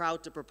 we are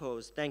proud to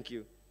propose. Thank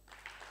you.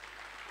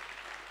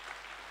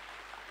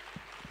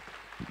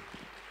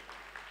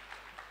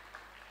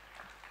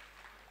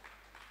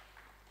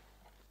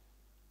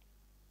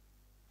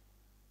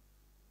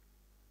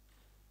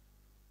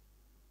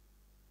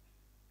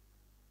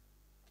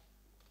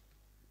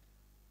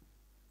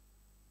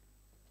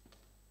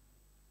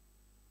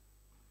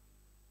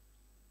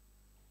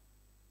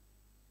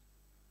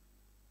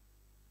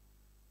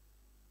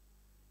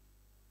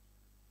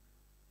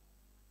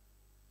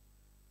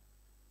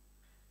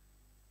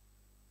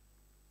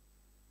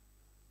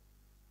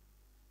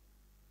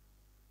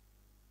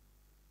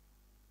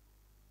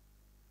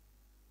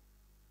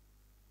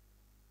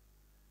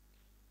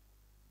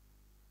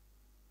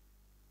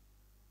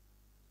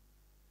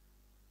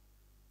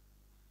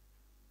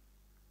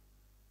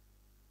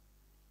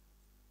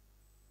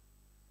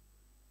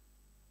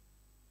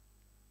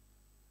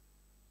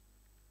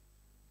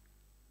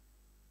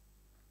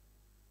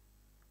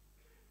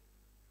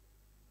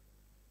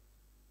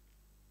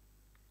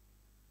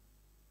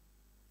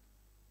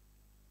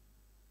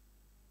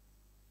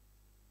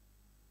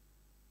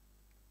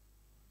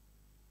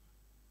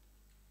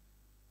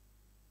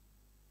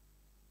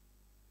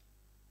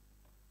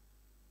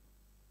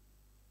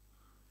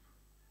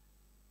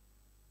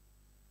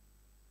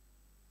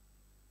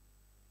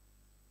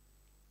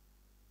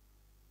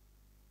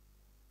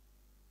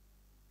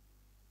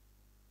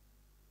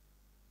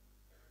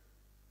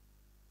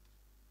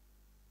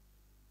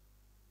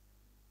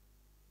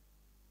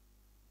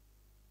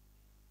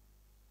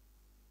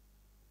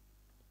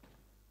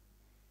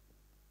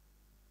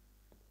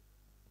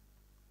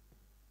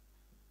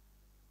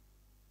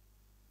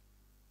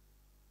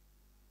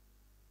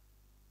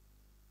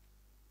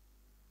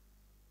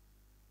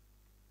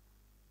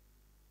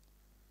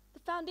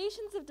 The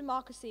foundations of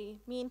democracy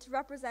mean to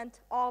represent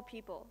all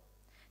people.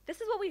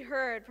 This is what we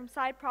heard from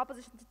side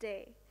proposition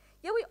today.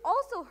 Yet we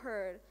also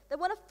heard that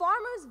when a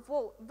farmer's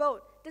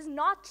vote does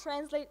not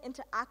translate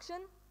into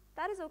action,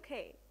 that is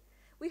okay.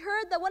 We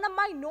heard that when a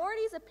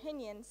minority's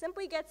opinion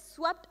simply gets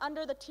swept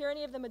under the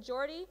tyranny of the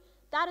majority,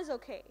 that is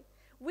okay.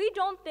 We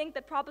don't think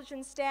that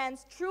proposition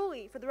stands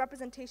truly for the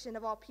representation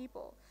of all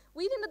people.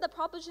 We think that the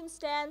proposition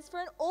stands for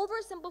an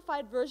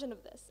oversimplified version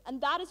of this, and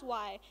that is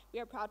why we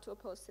are proud to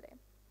oppose today.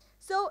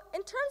 So, in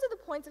terms of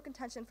the points of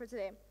contention for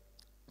today,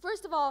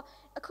 first of all,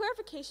 a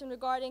clarification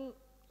regarding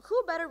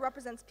who better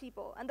represents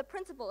people and the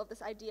principle of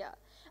this idea,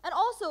 and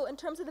also in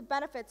terms of the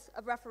benefits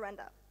of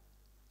referenda.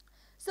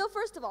 So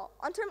first of all,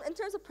 in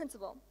terms of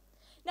principle,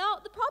 now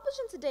the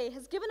proposition today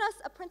has given us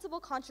a principal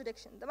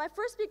contradiction that my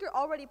first speaker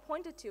already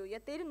pointed to,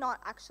 yet they did not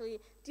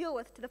actually deal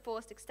with to the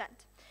fullest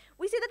extent.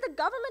 We see that the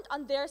government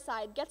on their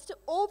side gets to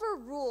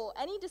overrule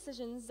any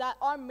decisions that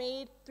are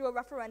made through a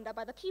referenda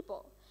by the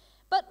people.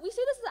 But we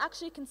see this as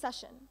actually a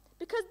concession,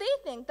 because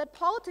they think that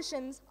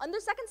politicians, on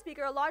their second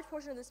speaker, a large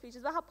portion of the speech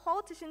is about how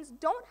politicians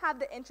don't have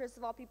the interests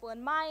of all people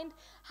in mind,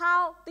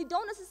 how they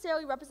don't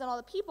necessarily represent all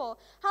the people.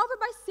 However,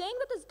 by saying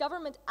that this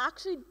government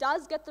actually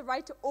does get the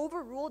right to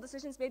overrule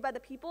decisions made by the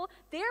people,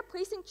 they are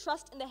placing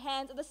trust in the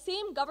hands of the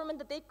same government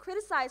that they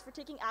criticize for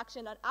taking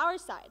action on our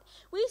side.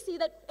 We see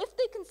that if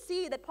they can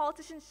see that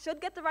politicians should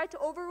get the right to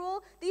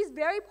overrule, these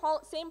very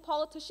same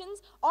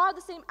politicians are the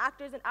same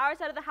actors in our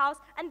side of the House,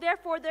 and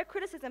therefore their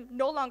criticism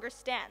no longer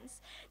stands.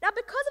 Now,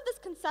 because of this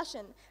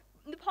concession,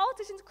 the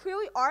politicians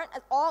clearly aren't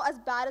at all as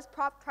bad as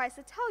Prop tries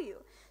to tell you.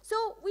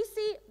 So we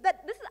see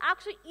that this is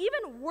actually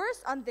even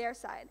worse on their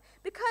side,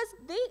 because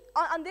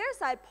on their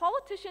side,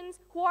 politicians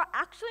who are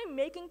actually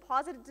making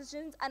positive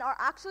decisions and are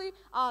actually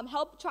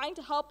trying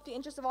to help the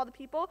interests of all the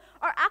people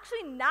are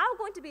actually now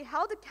going to be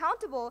held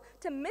accountable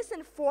to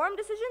misinformed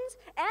decisions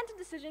and to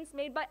decisions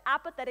made by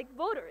apathetic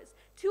voters.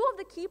 Two of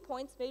the key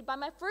points made by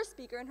my first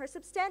speaker in her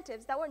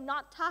substantives that were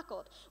not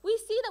tackled. We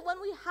see that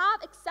when we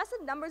have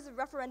excessive numbers of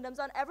referendums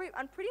on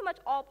pretty much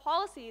all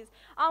policies,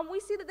 we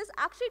see that this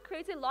actually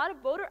creates a lot of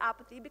voter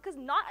apathy, because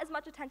not as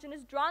much attention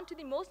is drawn to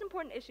the most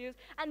important issues,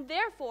 and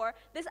therefore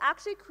this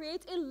actually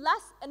creates a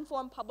less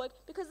informed public,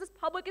 because this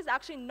public is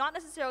actually not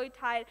necessarily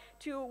tied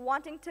to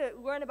wanting to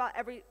learn about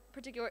every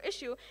particular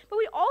issue. But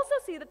we also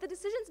see that the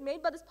decisions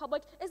made by this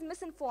public is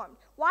misinformed.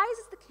 Why is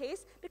this the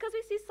case? Because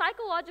we see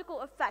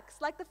psychological effects,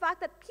 like the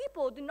fact that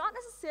people do not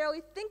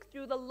necessarily think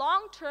through the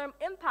long-term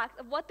impact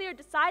of what they are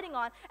deciding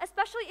on,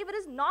 especially if it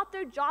is not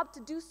their job to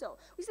do so.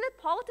 We see that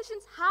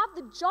politicians have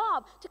the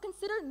job to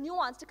consider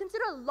nuance, to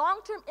consider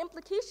long-term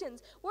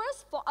implications,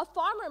 whereas a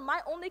farmer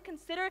might only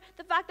consider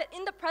the fact that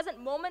in the present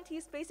moment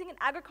he's facing an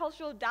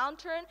agricultural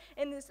downturn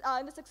in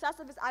the success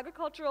of his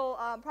agricultural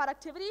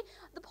productivity.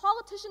 The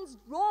politician's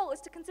role is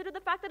to consider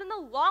the fact that in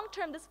the long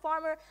term, this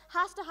farmer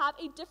has to have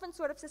a different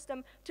sort of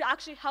system to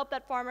actually help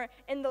that farmer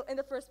in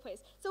the first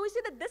place. So we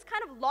see that this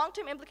kind of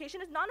long-term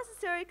implication is not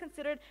necessarily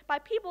considered by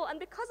people, and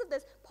because of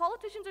this,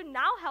 politicians are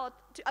now held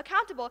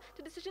accountable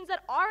to decisions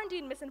that are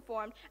indeed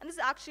misinformed, and this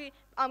is actually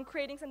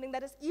creating something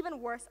that is even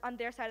worse on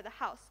their side of the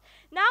House.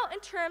 Now, in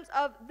terms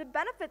of the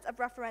benefits of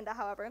referenda,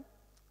 however,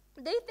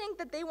 they think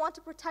that they want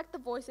to protect the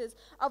voices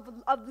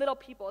of little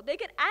people. They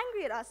get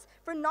angry at us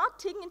for not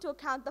taking into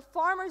account the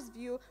farmer's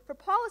view for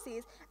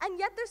policies, and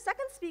yet their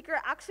second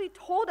speaker actually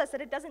told us that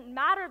it doesn't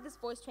matter if this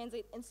voice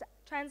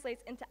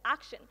translates into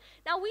action.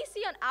 Now, we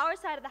see on our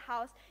side of the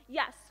House,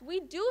 yes, we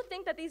do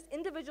think that these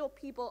individual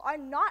people are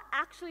not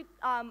actually,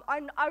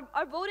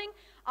 are voting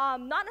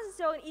not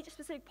necessarily in each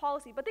specific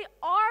policy, but they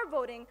are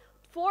voting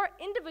for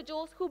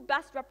individuals who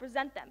best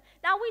represent them.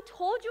 Now, we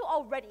told you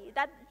already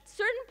that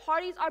certain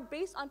parties are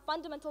based on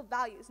fundamental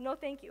values. No,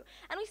 thank you.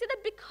 And we see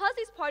that because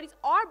these parties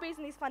are based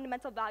on these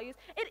fundamental values,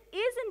 it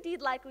is indeed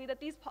likely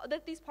that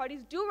these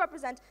parties do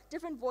represent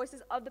different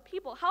voices of the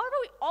people. However,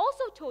 we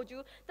also told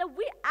you that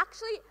we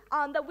actually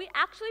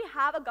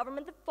have a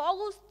government that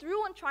follows through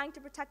on trying to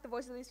protect the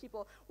voices of these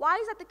people. Why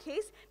is that the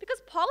case?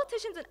 Because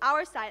politicians on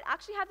our side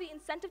actually have the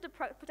incentive to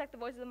protect the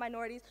voices of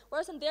minorities,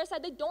 whereas on their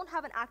side, they don't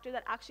have an actor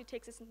that actually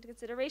takes this into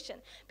consideration.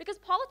 Because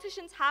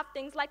politicians have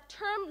things like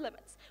term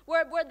limits,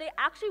 where they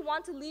actually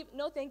want to leave,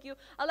 no thank you,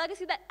 a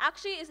legacy that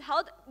actually is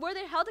where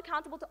they're held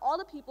accountable to all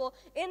the people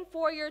in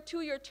 4-year,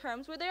 2-year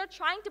terms, where they are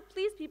trying to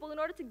please people in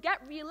order to get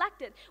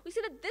reelected. We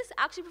see that this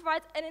actually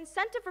provides an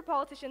incentive for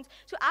politicians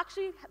to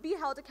actually be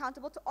held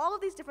accountable to all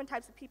of these different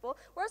types of people,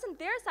 whereas on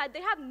their side,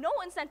 they have no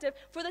incentive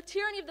for the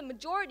tyranny of the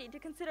majority to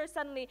consider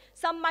suddenly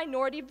some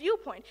minority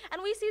viewpoint.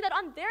 And we see that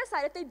on their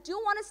side, if they do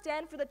want to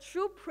stand for the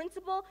true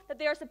principle that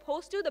they are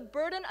supposed to, the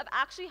burden of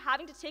actually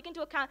having to take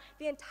into account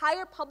the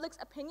entire public's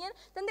opinion,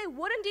 then they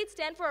would indeed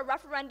stand for a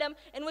referendum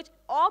in which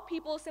all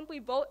people simply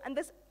vote, and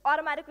this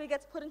automatically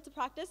gets put into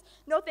practice.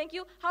 No, thank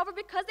you. However,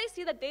 because they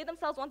see that they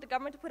themselves want the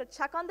government to put a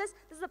check on this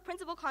is a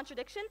principal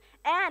contradiction,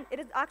 and it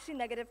is actually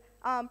negative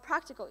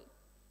practically.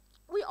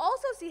 We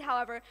also see,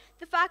 however,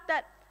 the fact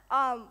that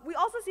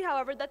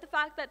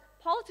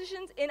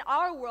politicians in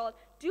our world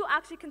do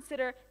actually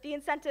consider the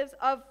incentives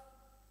of,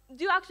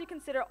 do actually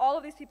consider all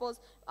of these people's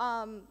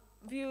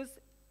views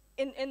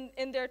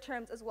in their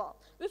terms as well.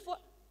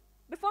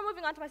 Before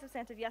moving on to my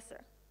substantive, yes, sir.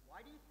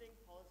 Why do you think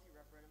policy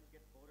referendums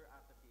get voter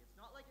apathy? It's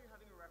not like you're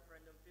having a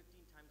referendum 15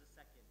 times a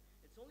second.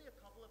 It's only a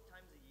couple of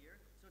times a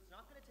year, so it's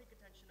not going to take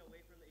attention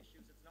away from the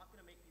issues. It's not going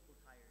to make people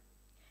tired.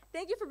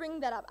 Thank you for bringing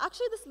that up.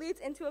 Actually, this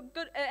leads into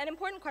an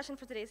important question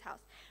for today's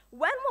House.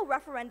 When will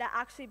referenda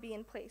actually be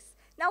in place?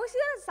 Now we see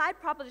that in the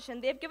side proposition,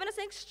 they've given us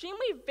an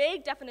extremely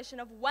vague definition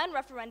of when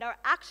referenda are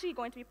actually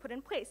going to be put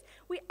in place.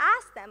 We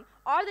asked them,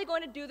 are they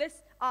going to do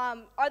this,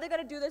 for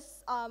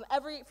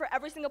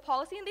every single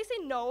policy? And they say,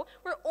 no,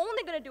 we're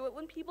only going to do it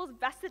when people's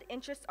vested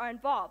interests are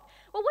involved.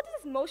 Well, what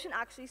does this motion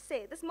actually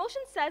say? This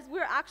motion says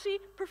we're having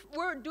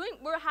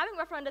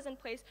referendums in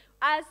place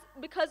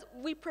because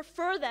we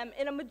prefer them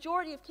in a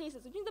majority of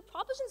cases, which means the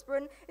proposition's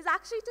burden is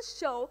actually to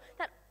show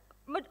that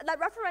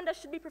referenda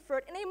should be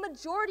preferred in a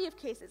majority of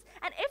cases.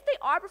 And if they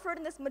are preferred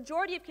in this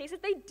majority of cases,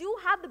 they do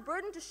have the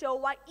burden to show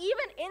why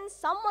even in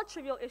somewhat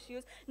trivial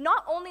issues,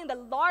 not only in the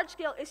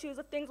large-scale issues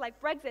of things like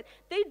Brexit,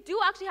 they do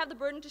actually have the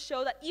burden to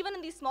show that even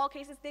in these small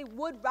cases, they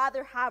would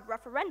rather have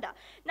referenda.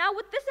 Now,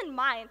 with this in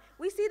mind,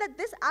 we see that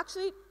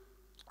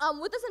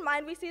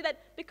we see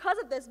that because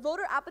of this,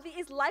 voter apathy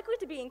is likely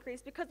to be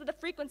increased because of the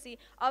frequency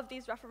of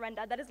these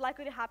referenda that is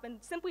likely to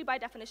happen simply by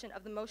definition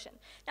of the motion.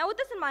 Now, with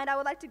this in mind, I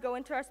would like to go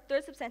into our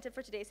third substantive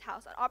for today's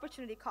House on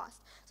opportunity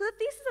cost. So the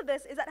thesis of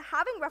this is that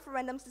having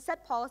referendums to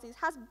set policies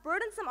has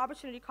burdensome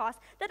opportunity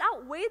costs that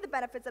outweigh the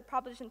benefits that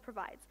proposition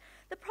provides.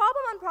 The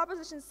problem on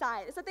proposition's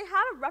side is that they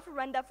have a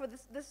referenda for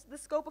the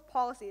scope of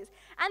policies,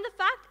 and the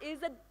fact is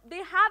that they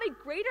have a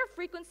greater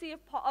frequency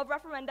of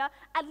referenda,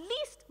 at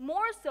least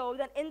more so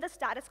than in the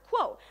status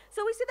quo.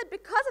 So we see that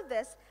because of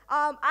this,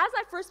 as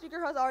my first speaker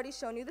has already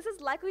shown you, this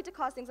is likely to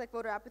cause things like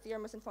voter apathy or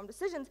misinformed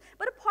decisions,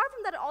 but apart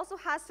from that, it also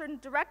has certain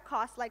direct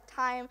costs like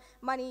time,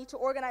 money to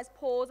organize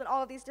polls and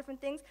all of these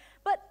different things.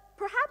 But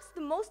perhaps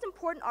the most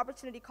important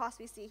opportunity cost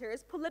we see here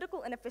is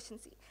political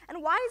inefficiency.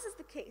 And why is this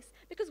the case?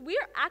 Because we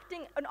are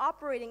acting and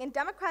operating in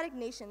democratic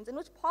nations in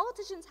which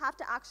politicians have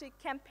to actually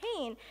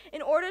campaign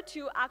in order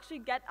to actually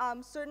get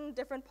certain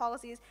different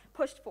policies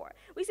pushed for.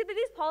 We see that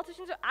these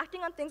politicians are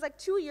acting on things like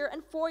 2-year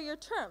and 4-year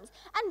terms.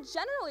 And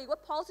generally,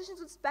 what politicians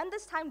would spend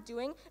this time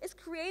doing is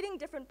creating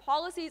different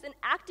policies,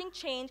 enacting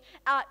change,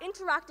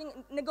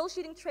 interacting,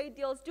 negotiating trade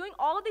deals, doing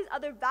all of these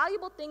other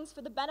valuable things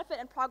for the benefit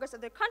and progress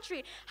of their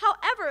country.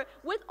 However,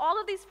 with all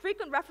of these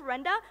frequent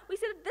referenda, we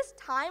see that this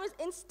time is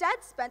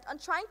instead spent on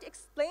trying to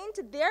explain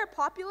to their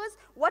populace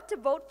what to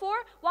vote for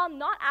while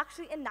not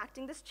actually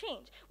enacting this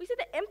change. We see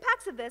the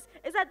impacts of this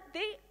is that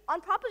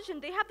on proposition,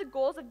 they have the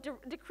goals of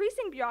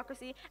decreasing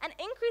bureaucracy and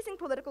increasing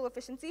political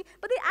efficiency,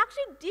 but they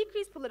actually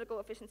decrease political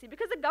efficiency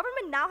because the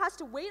government now has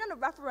to wait on a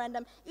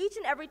referendum each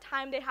and every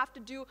time they have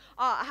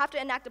to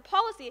enact a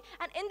policy,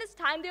 and in this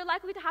time, they're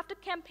likely to have to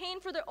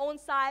campaign for their own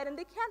side, and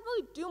they can't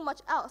really do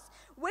much else.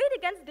 Weighed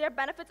against their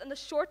benefits in the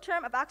short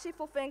term of actually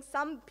fulfilling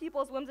some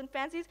people's whims and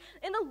fancies,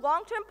 in the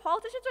long term,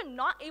 politicians are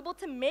not able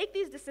to make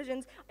these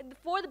decisions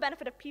for the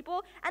benefit of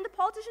people, and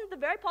the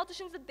very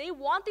politicians that they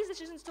want these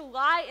decisions to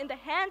lie in the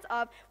hands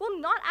of, will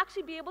not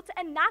actually be able to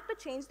enact the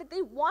change that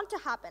they want to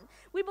happen.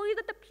 We believe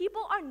that the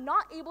people are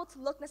not able to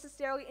look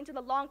necessarily into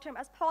the long term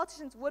as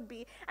politicians would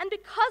be, and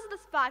because of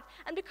this fact,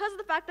 and because of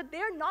the fact that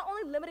they're not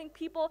only limiting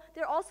people,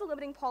 they're also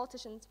limiting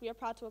politicians, we are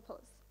proud to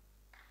oppose.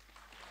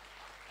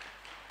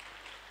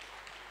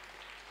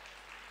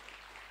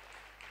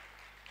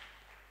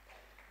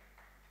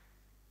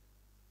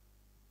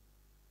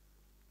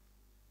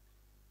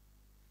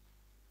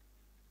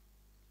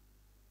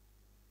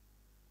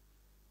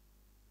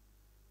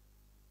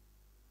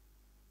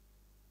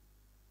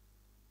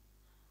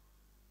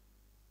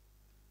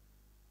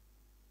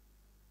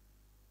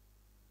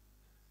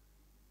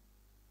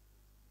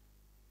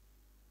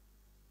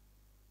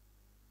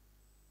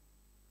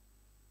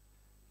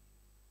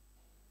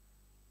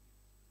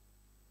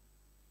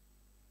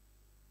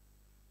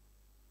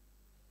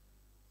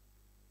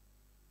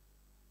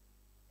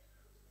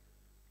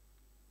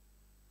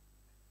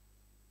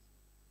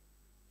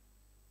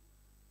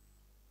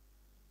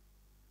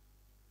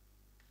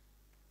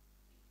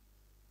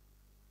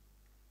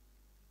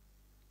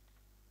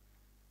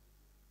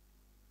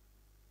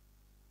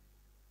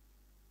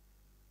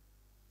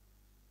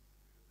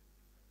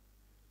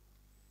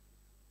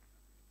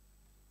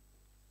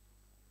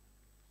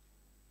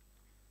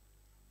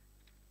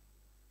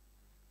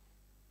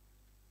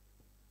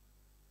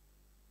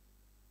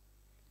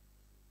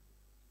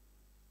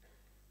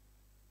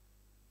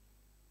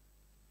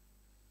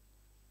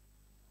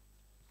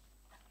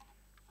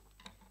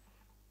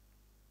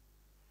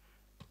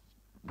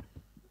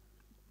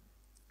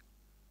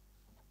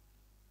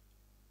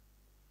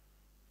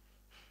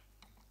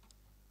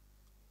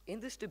 In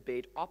this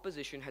debate,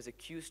 opposition has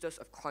accused us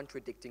of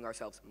contradicting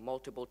ourselves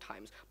multiple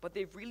times, but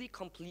they've really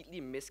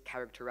completely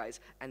mischaracterized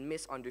and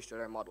misunderstood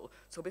our model.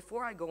 So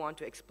before I go on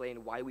to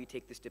explain why we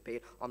take this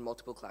debate on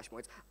multiple clash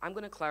points, I'm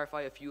going to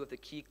clarify a few of the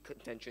key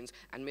contentions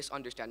and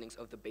misunderstandings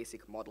of the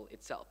basic model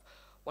itself.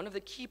 One of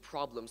the key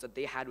problems that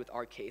they had with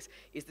our case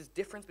is this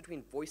difference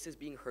between voices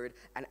being heard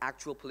and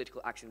actual political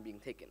action being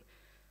taken.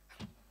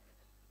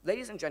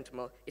 Ladies and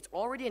gentlemen, it's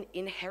already an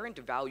inherent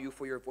value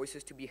for your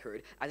voices to be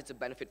heard, as it's a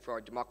benefit for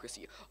our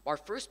democracy. Our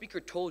first speaker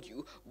told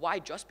you why,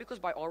 just because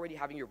by already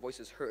having your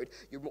voices heard,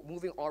 you're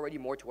moving already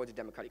more towards a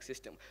democratic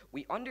system.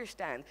 We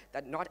understand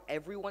that not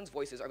everyone's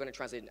voices are going to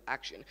translate into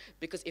action,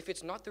 because if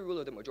it's not the rule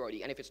of the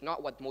majority, and if it's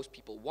not what most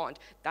people want,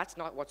 that's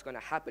not what's going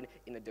to happen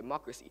in a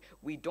democracy.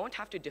 We don't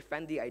have to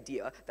defend the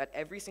idea that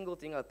every single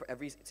thing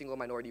every single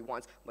minority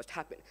wants must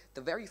happen. The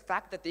very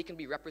fact that they can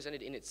be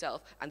represented in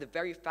itself, and the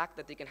very fact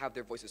that they can have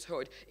their voices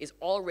heard, is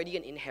already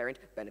an inherent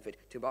benefit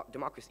to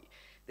democracy.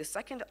 The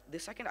second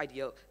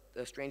idea,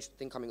 the strange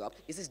thing coming up,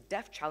 is this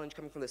deft challenge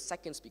coming from the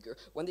second speaker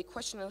when they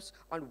question us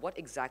on what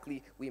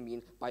exactly we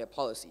mean by a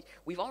policy.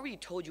 We've already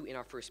told you in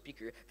our first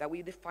speaker that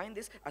we define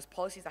this as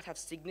policies that have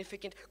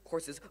significant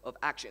courses of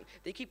action.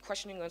 They keep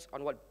questioning us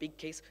on what big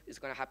case is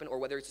going to happen or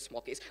whether it's a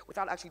small case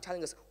without actually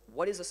telling us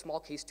what is a small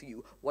case to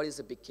you, what is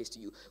a big case to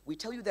you. We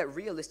tell you that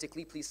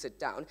realistically, please sit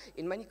down.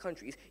 In many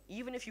countries,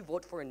 even if you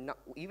vote for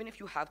even if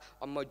you have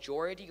a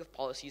majority of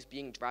policies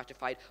being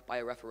ratified by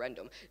a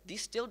referendum,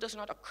 this still does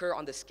not occur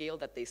on the scale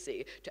that they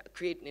say to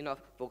create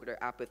enough voter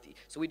apathy.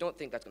 So we don't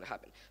think that's going to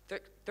happen.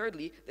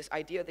 Thirdly, this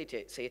idea they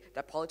say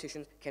that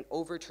politicians can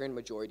overturn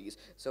majorities,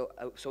 so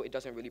it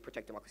doesn't really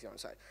protect democracy on our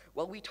side.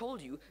 Well, we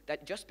told you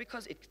that just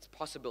because it's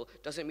possible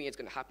doesn't mean it's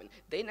going to happen.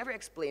 They never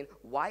explain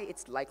why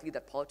it's likely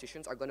that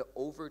politicians are going to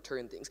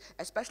overturn things,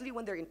 especially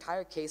when their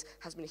entire case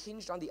has been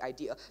hinged on the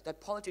idea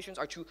that politicians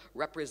are true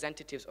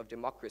representatives of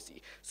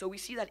democracy. So we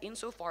see that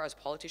insofar as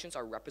politicians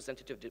are representative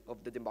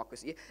of the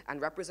democracy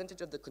and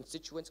representative of the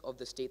constituents of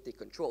the state they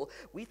control,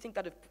 we think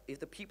that if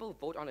the people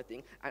vote on a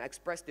thing and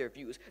express their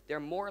views, they're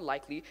more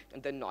likely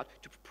than not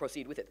to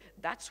proceed with it.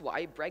 That's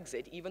why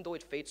Brexit, even though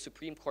it faced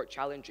Supreme Court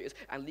challenges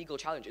and legal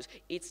challenges,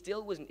 it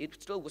still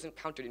wasn't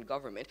counted in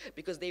government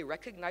because they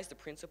recognized the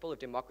principle of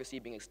democracy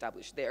being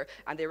established there,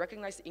 and they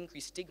recognize the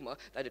increased stigma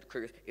that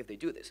occurs if they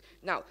do this.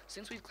 Now,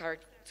 since we've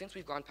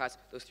gone past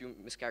those few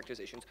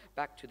mischaracterizations,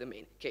 back to the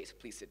main case.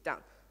 Please sit down.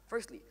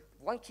 Firstly,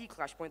 one key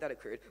clash point that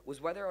occurred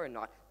was whether or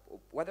not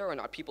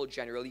people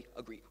generally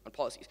agree on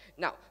policies.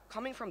 Now,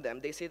 coming from them,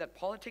 they say that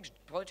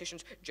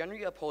politicians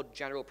generally uphold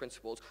general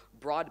principles,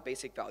 broad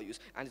basic values,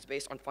 and it's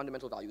based on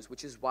fundamental values,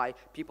 which is why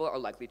people are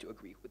likely to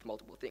agree with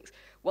multiple things.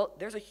 Well,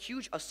 there's a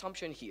huge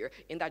assumption here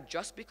in that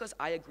just because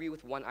I agree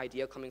with one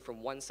idea coming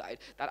from one side,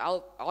 that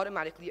I'll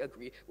automatically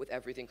agree with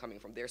everything coming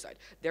from their side.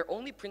 Their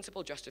only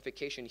principal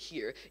justification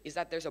here is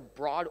that there's a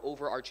broad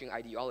overarching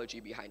ideology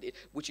behind it,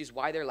 which is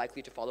why they're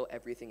likely to follow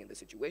everything in the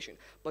situation.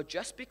 But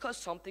just because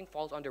something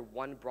falls under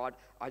one broad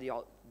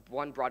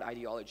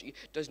ideology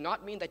does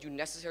not mean that you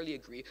necessarily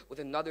agree with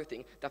another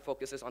thing that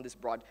focuses on this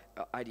broad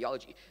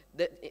ideology.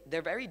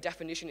 Their very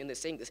definition in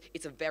saying this,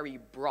 it's a very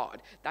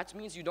broad. That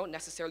means you don't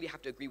necessarily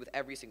have to agree with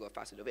every single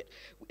facet of it.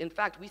 In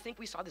fact, we think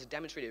we saw this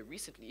demonstrated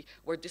recently,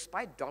 where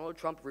despite Donald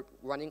Trump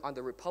running on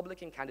the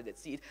Republican candidate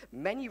seat,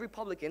 many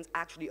Republicans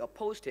actually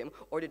opposed him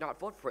or did not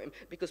vote for him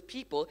because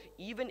people,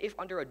 even if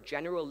under a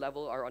general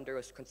level or under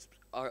a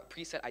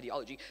preset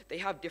ideology, they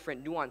have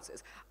different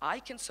nuances. I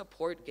can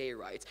support gay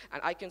rights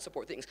and I can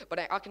support things, but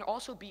I can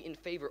also be in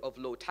favor of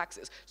low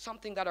taxes,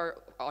 something that are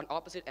on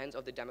opposite ends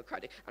of the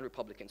Democratic and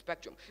Republican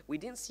spectrum. We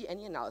didn't see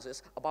any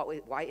analysis about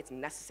why it's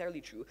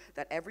necessarily true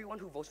that everyone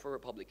who votes for a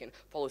Republican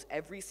follows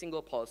every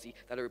single policy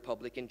that a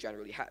Republican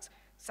generally has.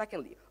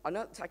 Secondly,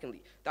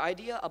 the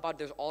idea about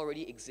there's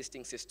already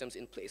existing systems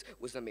in place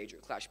was a major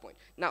clash point.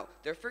 Now,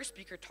 their first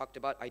speaker talked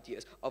about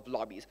ideas of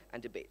lobbies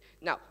and debate.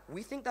 Now,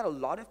 we think that a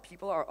lot of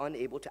people are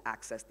unable to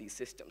access these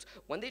systems.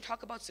 When they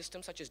talk about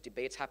systems such as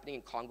debates happening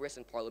in Congress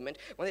and Parliament,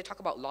 when they talk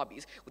about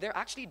lobbies, they're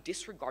actually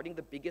disregarding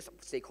the biggest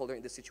stakeholder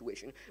in this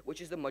situation,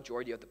 which is the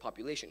majority of the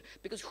population.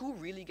 Because who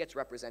really gets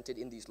represented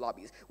in these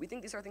lobbies? We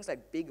think these are things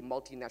like big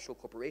multinational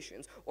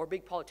corporations or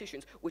big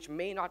politicians, which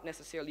may not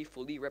necessarily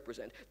fully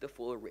represent the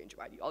full range of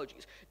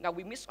ideologies. Now,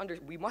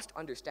 we must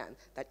understand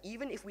that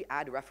even if we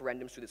add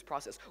referendums to this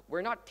process,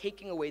 we're not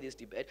taking away this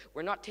debate,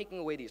 we're not taking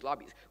away these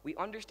lobbies. We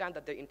understand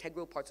that they're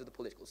integral parts of the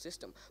political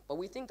system, but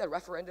we think that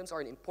referendums are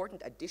an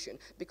important addition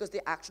because they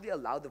actually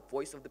allow the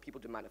voice of the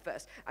people to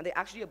manifest, and they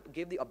actually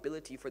give the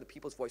ability for the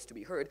people's voice to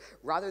be heard,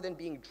 rather than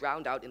being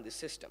drowned out in the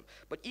system.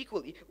 But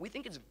equally, we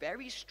think it's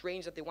very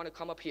strange that they want to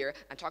come up here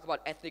and talk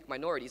about ethnic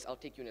minorities, I'll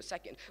take you in a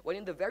second, when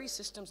in the very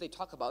systems they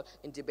talk about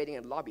in debating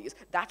and lobbies,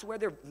 that's where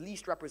they're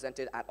least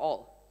represented at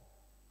all.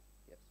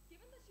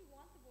 Given that you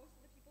want the voice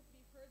of the people to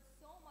be heard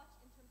so much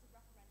in terms of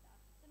referenda,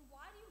 then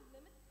why do you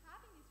limit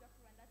having these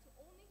referenda to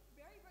only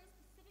very, very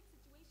specific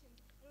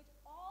situations in which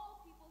all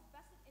people's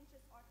vested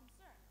interests are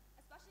concerned,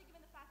 especially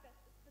given the fact that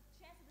the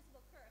chance that this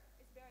will occur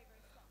is very,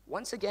 very slim?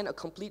 Once again, a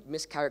complete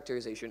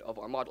mischaracterization of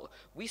our model.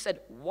 We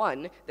said,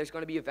 one, there's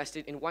going to be a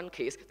vested, in one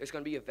case, there's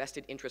going to be a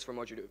vested interest for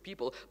majority of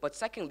people, but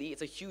secondly,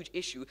 it's a huge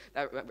issue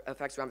that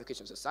affects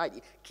ramifications of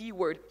society.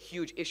 Keyword,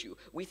 huge issue.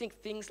 We think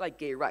things like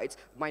gay rights,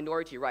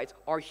 minority rights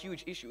are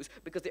huge issues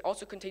because they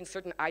also contain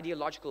certain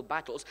ideological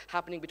battles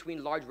happening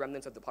between large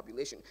remnants of the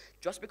population.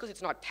 Just because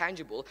it's not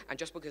tangible and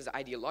just because it's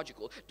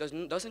ideological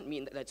doesn't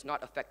mean that it's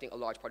not affecting a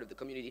large part of the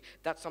community.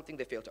 That's something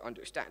they fail to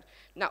understand.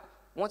 Now,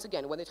 once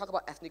again, when they talk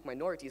about ethnic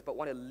minorities but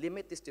want to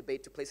limit this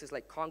debate to places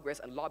like Congress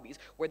and lobbies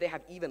where they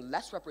have even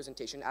less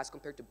representation as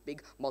compared to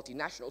big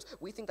multinationals,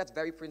 we think that's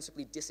very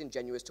principally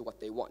disingenuous to what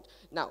they want.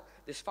 Now,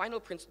 this final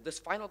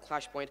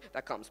clash point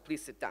that comes,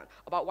 please sit down,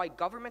 about why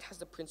government has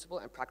the principle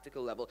and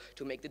practical level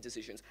to make the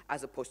decisions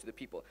as opposed to the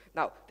people.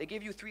 Now, they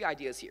give you three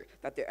ideas here,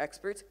 that they're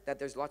experts, that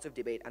there's lots of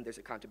debate, and there's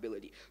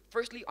accountability.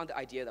 Firstly, on the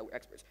idea that we're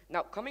experts.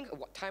 Now, coming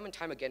time and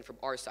time again from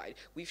our side,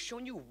 we've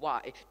shown you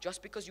why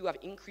just because you have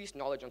increased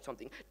knowledge on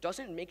something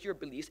doesn't make your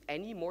beliefs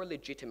any more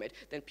legitimate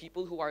than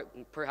people who are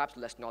perhaps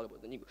less knowledgeable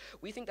than you.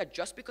 We think that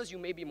just because you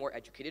may be more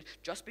educated,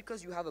 just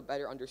because you have a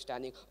better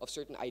understanding of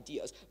certain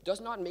ideas,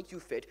 does not make you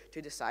fit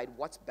to decide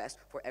what's best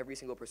for every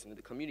single person in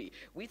the community.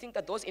 We think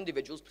that those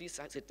individuals, please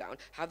sit down,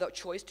 have the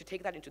choice to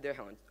take that into their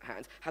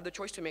hands, have the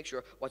choice to make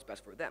sure what's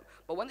best for them.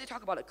 But when they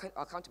talk about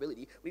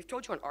accountability, we've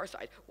told you on our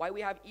side why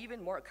we have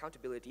even more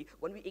accountability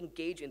when we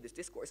engage in this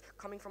discourse,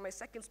 coming from my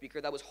second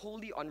speaker that was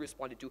wholly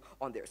unresponded to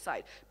on their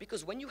side.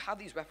 Because when you have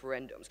these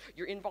referendums,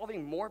 you're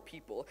involving more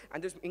people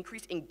and there's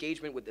increased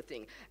engagement with the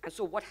thing. And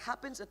so what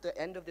happens at the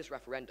end of this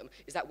referendum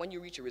is that when you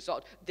reach a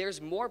result,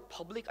 there's more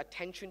public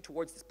attention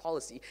towards this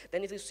policy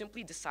than it is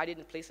simply decided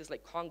in places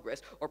like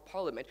Congress or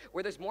Parliament,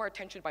 where there's more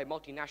attention by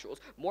multinationals,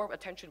 more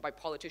attention by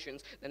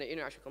politicians than the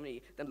international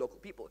community than local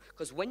people.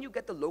 Because when you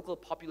get the local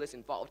populace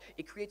involved,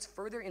 it creates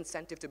further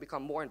incentive to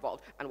become more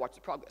involved and watch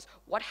the progress.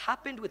 What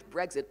happened with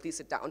Brexit, please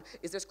sit down,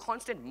 is there's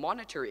constant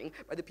monitoring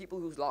by the people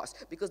who've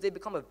lost because they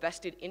become a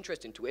vested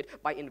interest into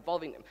it by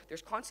involving them.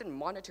 There's constant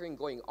monitoring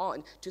going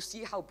on to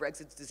see how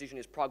Brexit's decision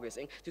is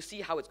progressing, to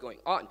see how it's going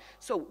on.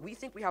 So we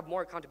think we have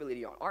more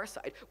accountability on our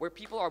side, where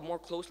people are more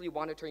closely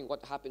monitoring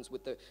what happens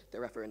with the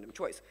referendum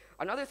choice.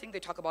 Another thing they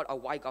talk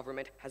about why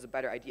government has a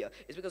better idea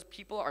is because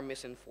people are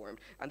misinformed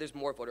and there's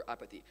more voter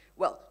apathy.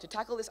 Well, to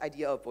tackle this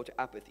idea of voter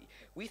apathy,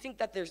 we think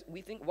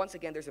once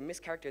again there's a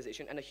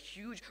mischaracterization and a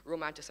huge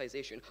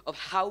romanticization of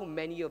how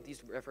many of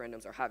these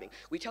referendums are having.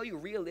 We tell you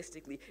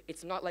realistically,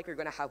 it's not like you're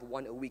going to have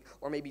one a week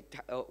or maybe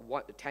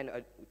 10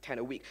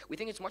 a week. We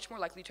think it's much more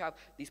likely to have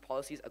these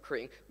policies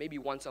occurring maybe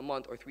once a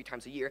month or 3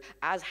 times a year,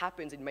 as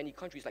happens in many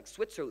countries like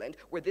Switzerland,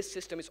 where this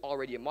system is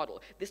already a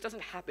model. This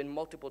doesn't happen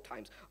multiple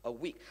times a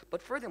week.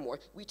 But furthermore,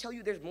 we tell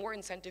you there's more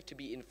incentive to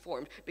be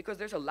informed because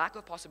there's a lack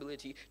of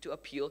possibility to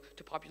appeal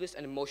to populist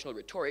and emotional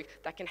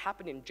rhetoric that can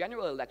happen in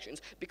general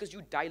elections because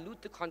you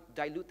dilute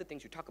the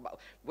things you talk about.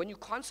 When you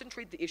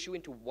concentrate the issue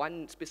into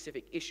one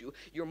specific issue,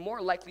 you're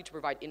more likely to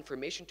provide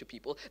information to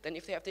people than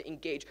if they have to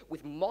engage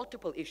with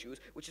multiple issues,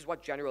 which is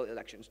what general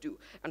elections do.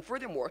 And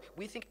furthermore,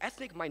 we think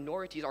ethnic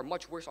minorities are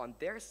much worse on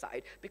their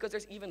side because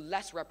there's even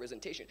less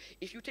representation.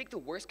 If you take the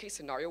worst case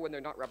scenario when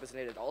they're not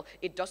represented at all,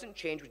 it doesn't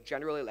change with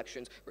general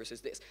elections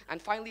versus this.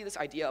 And finally, this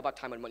idea about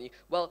time and money,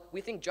 well,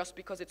 we think just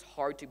because it's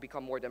hard to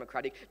become more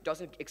democratic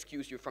doesn't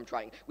excuse you from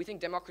trying. We think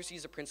democracy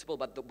is a principle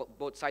but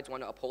both sides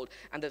want to uphold,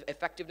 and the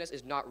effectiveness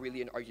is not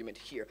really an argument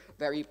here.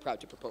 Very proud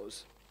to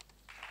propose.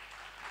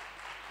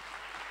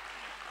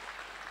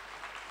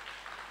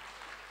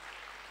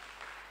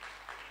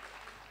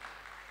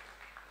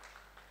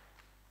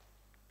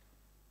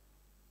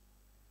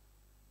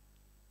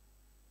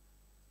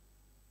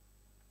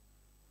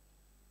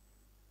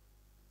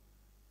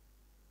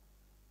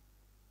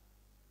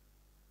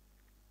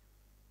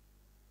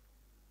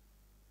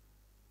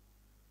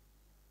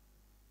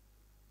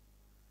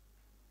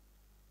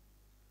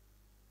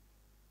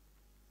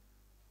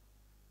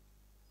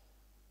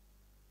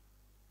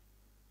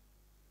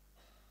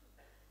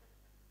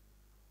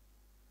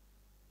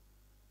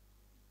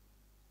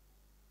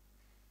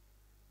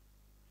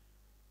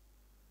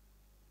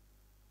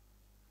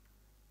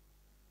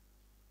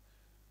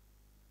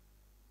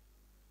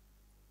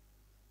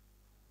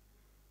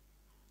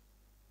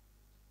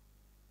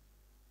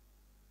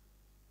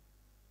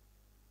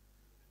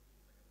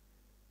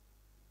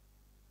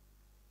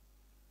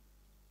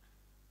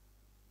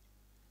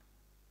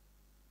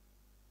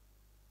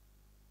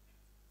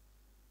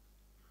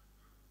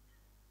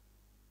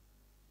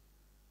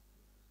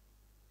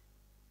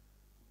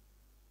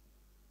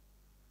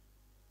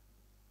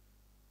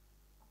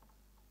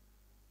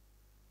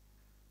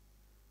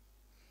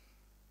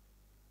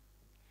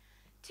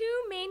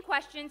 Two main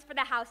questions for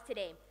the House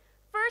today.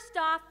 First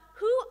off,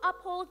 who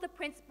upholds the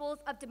principles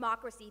of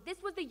democracy? This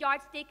was the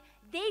yardstick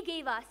they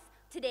gave us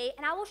today,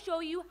 and I will show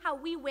you how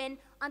we win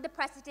on the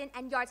precedent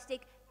and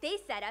yardstick they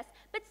set us.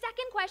 But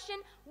second question,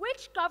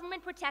 which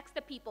government protects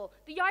the people?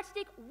 The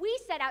yardstick we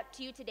set out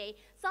to you today,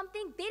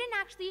 something they didn't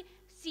actually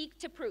seek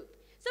to prove.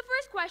 So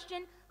first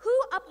question, who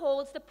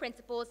upholds the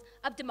principles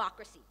of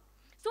democracy?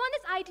 So on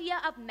this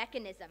idea of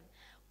mechanism,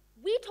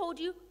 we told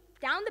you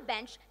down the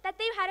bench that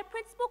they had a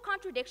principal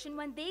contradiction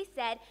when they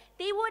said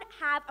they would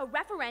have a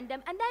referendum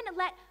and then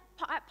let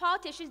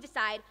politicians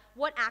decide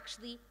what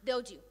actually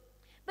they'll do.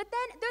 But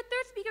then their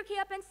third speaker came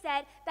up and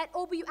said that,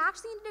 oh, but you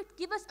actually need to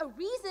give us a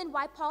reason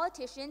why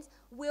politicians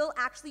will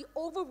actually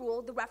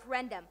overrule the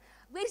referendum.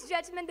 Ladies and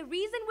gentlemen, the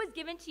reason was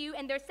given to you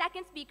in their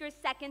second speaker's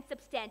second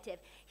substantive.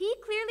 He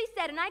clearly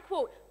said, and I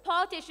quote,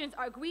 politicians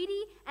are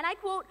greedy, and I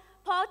quote,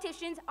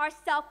 politicians are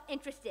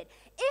self-interested.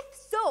 If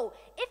so,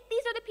 if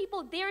these are the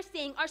people they're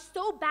saying are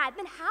so bad,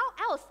 then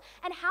how else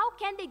and how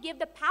can they give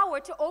the power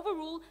to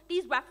overrule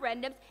these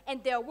referendums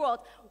in their world?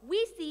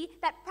 We see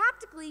that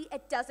practically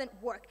it doesn't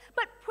work.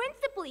 But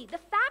principally, the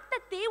fact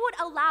that they would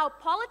allow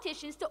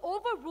politicians to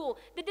overrule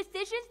the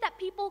decisions that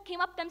people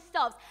came up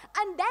themselves,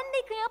 and then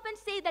they come up and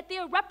say that they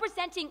are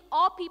representing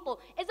all people,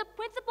 is a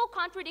principal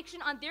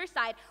contradiction on their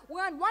side,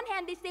 where on one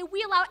hand they say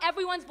we allow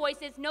everyone's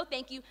voices, no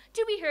thank you,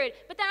 to be heard,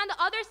 but then on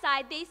the other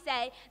side they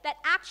say that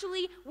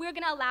actually we're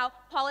going to allow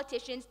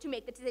politicians to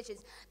make the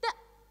decisions. The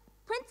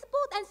principle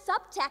and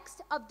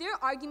subtext of their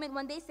argument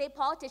when they say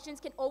politicians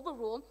can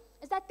overrule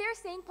is that they're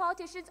saying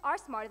politicians are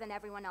smarter than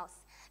everyone else.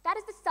 That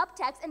is the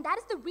subtext, and that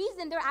is the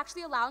reason they're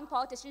actually allowing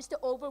politicians to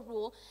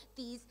overrule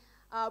these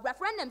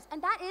referendums.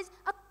 And that is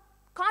a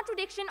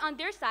contradiction on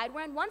their side,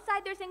 where on one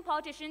side they're saying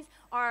politicians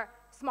are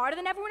smarter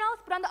than everyone else,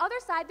 but on the other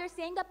side they're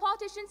saying that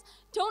politicians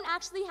don't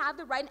actually have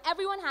the right and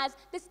everyone has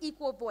this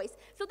equal voice.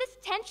 So this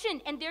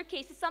tension in their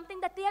case is something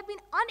that they have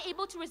been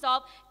unable to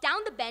resolve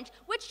down the bench,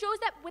 which shows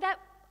that without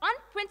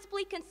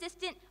unprincipally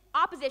consistent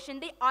opposition,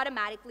 they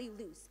automatically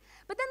lose.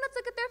 But then let's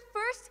look at their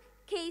first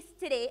case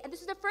today, and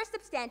this is the first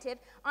substantive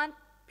on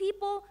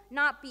people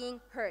not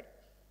being heard.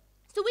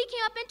 So we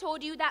came up and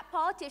told you that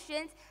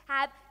politicians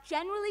have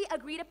generally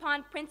agreed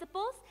upon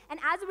principles, and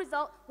as a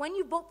result, when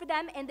you vote for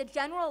them in the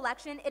general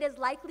election, it is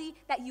likely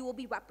that you will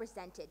be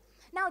represented.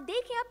 Now, they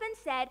came up and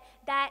said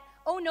that,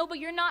 oh no, but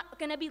you're not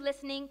going to be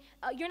listening,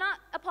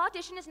 a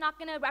politician is not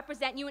going to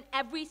represent you in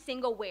every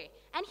single way.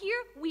 And here,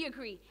 we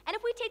agree. And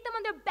if we take them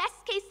on their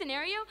best case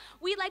scenario,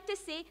 we like to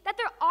say that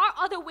there are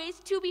other ways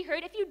to be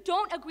heard if you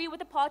don't agree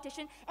with a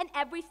politician in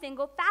every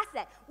single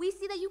facet. We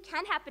see that you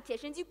can have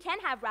petitions, you can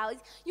have rallies,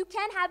 you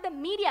can have the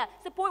media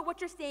support what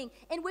you're saying,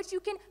 in which you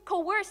can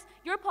coerce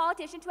your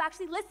politician to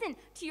actually listen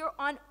to your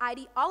own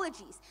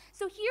ideologies.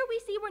 So here we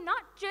see we're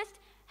not just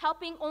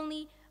helping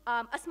only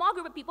a small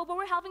group of people, but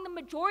we're helping the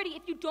majority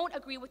if you don't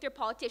agree with your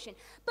politician.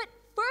 But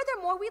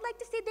furthermore, we like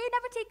to say they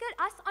never take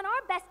us on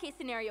our best case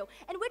scenario,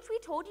 in which we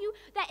told you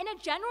that in a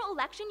general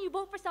election, you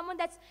vote for someone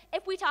that's,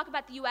 if we talk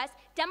about the US,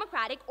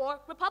 Democratic or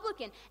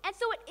Republican. And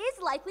so it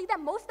is likely that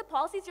most of the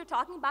policies you're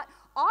talking about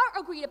are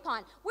agreed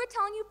upon. We're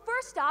telling you,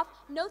 first off,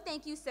 no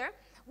thank you, sir.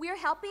 We're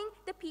helping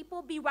the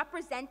people be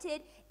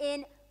represented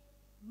in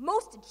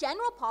most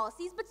general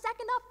policies, but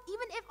second off,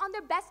 even if on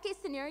their best case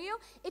scenario,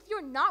 if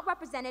you're not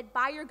represented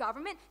by your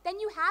government, then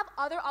you have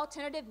other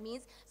alternative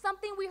means,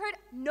 something we heard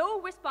no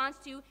response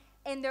to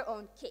in their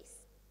own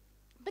case.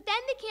 But then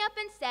they came up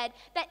and said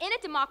that in a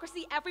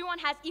democracy, everyone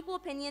has equal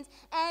opinions,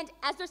 and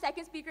as their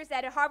second speaker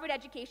said, a Harvard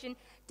education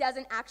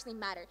doesn't actually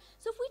matter.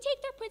 So if we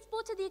take their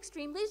principle to the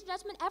extreme, ladies and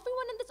gentlemen,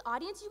 everyone in this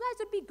audience, you guys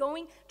would be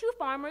going to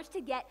farmers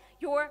to get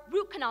your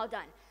root canal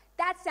done.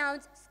 That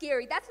sounds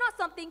scary. That's not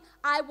something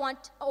I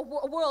want, a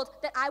world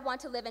that I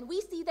want to live in. We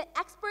see that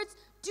experts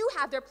do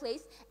have their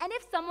place, and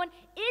if someone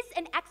is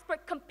an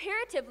expert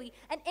comparatively,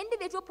 an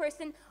individual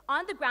person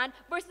on the ground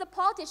versus a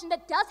politician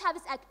that does have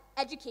this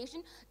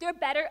education, they're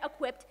better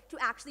equipped to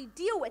actually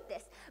deal with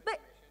this. But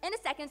in a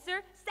second,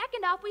 sir,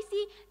 second off, we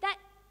see that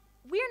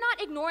we're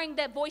not ignoring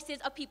the voices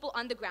of people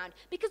on the ground,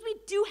 because we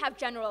do have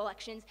general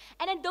elections,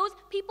 and in those,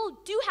 people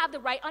do have the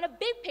right on a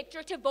big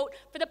picture to vote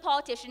for the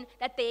politician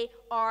that they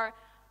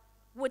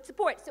would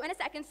support. So in a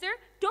second, sir,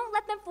 don't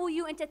let them fool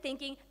you into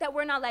thinking that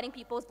we're not letting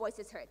people's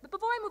voices heard. But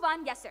before I move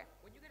on, yes, sir.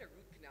 When you get a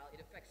root canal, it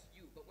affects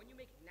you, but when you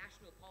make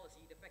national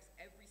policy, it affects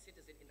every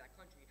citizen in that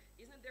country.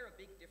 Isn't there a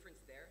big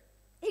difference there?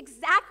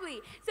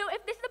 Exactly. So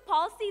if this is a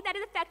policy that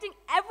is affecting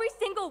every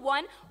single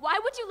one, why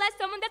would you let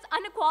someone that's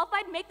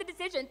unqualified make the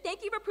decision?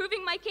 Thank you for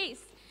proving my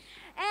case.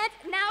 And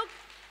now,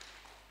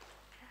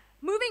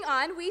 moving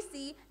on, we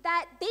see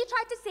that they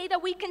tried to say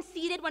that we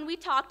conceded when we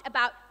talked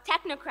about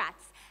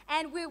technocrats.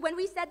 And when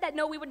we said that,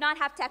 no, we would not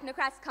have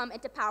technocrats come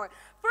into power.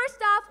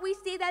 First off, we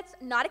say that's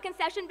not a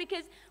concession,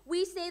 because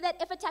we say that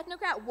if a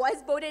technocrat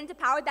was voted into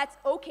power, that's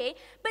okay.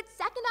 But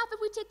second off, if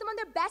we take them on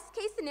their best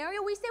case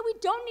scenario, we say we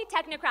don't need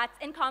technocrats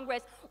in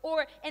Congress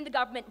or in the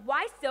government.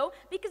 Why so?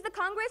 Because the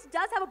Congress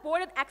does have a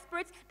board of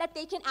experts that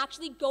they can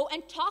actually go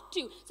and talk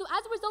to. So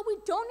as a result, we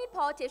don't need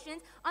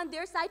politicians on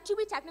their side to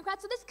be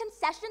technocrats. So this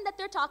concession that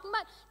they're talking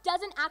about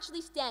doesn't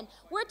actually stand.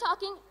 We're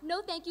talking,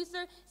 no thank you,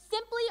 sir,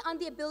 simply on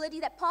the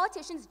ability that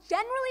politicians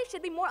generally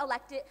should be more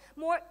elected,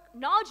 more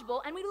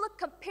knowledgeable, and we look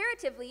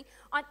comparatively,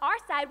 on our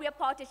side we have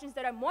politicians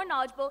that are more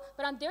knowledgeable,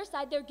 but on their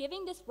side they're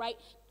giving this right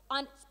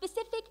on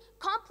specific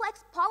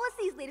complex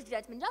policies, ladies and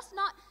gentlemen, just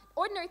not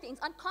ordinary things,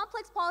 on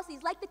complex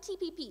policies like the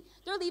TPP.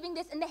 They're leaving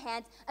this in the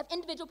hands of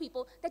individual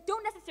people that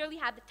don't necessarily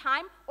have the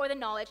time or the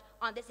knowledge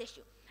on this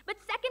issue. But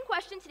second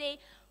question today,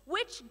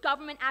 which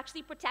government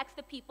actually protects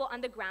the people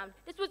on the ground?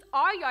 This was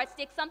our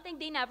yardstick, something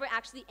they never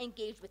actually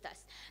engaged with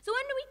us. So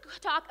when we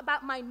talk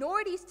about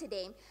minorities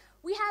today,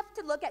 we have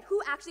to look at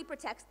who actually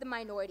protects the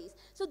minorities.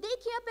 So they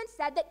came up and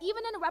said that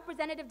even in a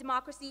representative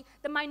democracy,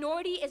 the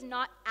minority is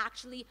not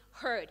actually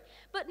heard.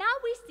 But now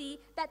we see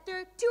that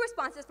there are two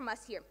responses from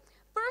us here.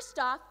 First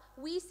off,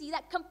 we see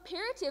that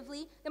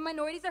comparatively, the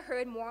minorities are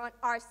heard more on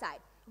our side.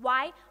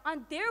 Why?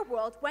 On their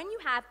world, when you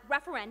have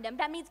referendum,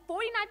 that means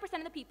 49%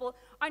 of the people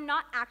are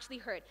not actually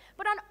heard.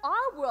 But on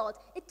our world,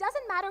 it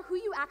doesn't matter who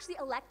you actually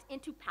elect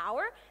into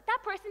power, that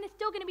person is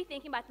still going to be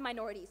thinking about the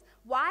minorities.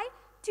 Why?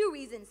 Two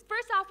reasons.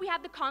 First off, we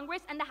have the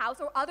Congress and the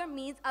House or other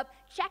means of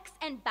checks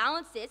and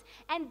balances,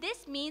 and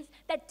this means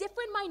that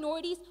different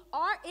minorities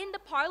are in the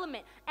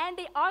parliament, and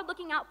they are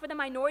looking out for the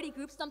minority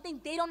groups,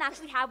 something they don't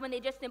actually have when they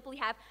just simply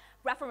have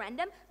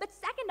referendum. But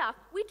second off,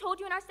 we told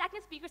you in our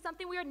second speaker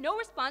something we heard no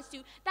response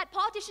to, that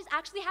politicians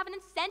actually have an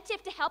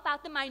incentive to help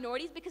out the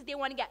minorities because they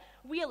want to get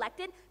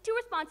reelected. Two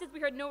responses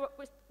we heard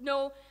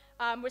no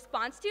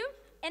response to.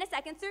 In a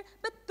second, sir.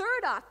 But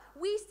third off,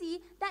 we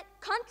see that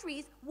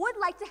countries would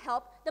like to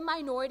help the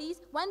minorities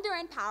when they're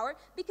in power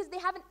because they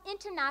have an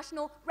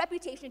international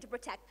reputation to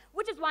protect,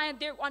 which is why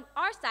they're on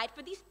our side.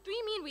 For these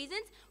three main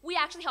reasons, we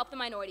actually help the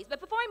minorities. But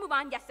before I move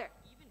on, yes, sir.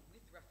 Even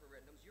with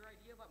referendums, your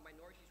idea about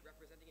minorities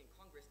representing in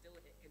Congress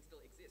can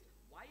still exist.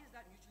 Why is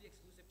that mutually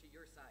exclusive to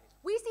your side?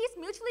 We see it's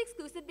mutually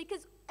exclusive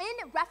because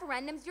in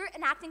referendums, you're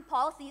enacting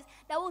policies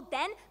that will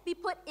then be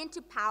put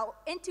into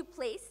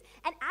place,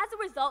 and as a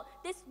result,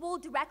 this will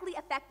directly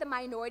affect the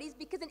minorities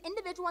because an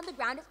individual on the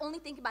ground is only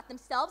thinking about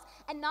themselves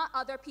and not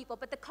other people.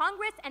 But the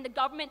Congress and the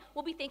government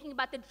will be thinking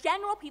about the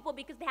general people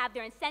because they have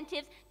their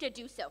incentives to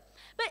do so.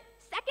 But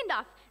second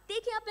off, they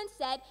came up and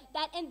said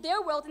that in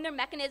their world, in their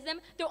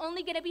mechanism, they're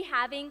only going to be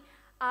having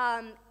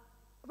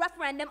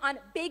referendum on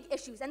big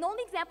issues. And the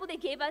only example they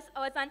gave us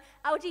was on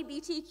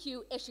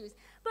LGBTQ issues.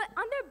 But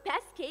on their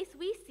best case,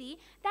 we see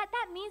that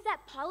that means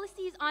that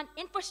policies on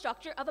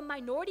infrastructure of a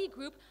minority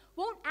group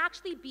won't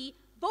actually be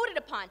voted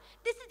upon.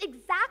 This is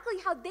exactly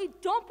how they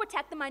don't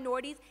protect the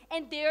minorities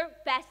in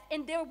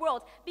their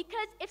world.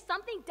 Because if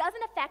something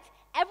doesn't affect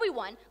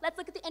everyone, let's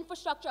look at the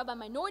infrastructure of a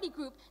minority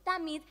group,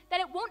 that means that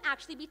it won't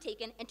actually be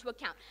taken into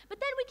account. But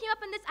then we came up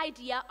with this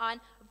idea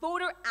on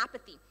voter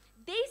apathy.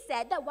 They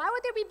said that why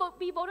would there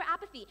be voter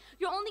apathy?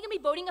 You're only going to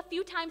be voting a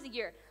few times a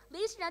year.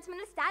 Ladies and gentlemen,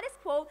 in the status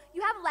quo,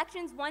 you have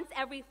elections once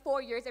every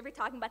 4 years if you're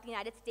talking about the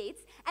United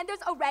States, and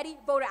there's already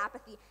voter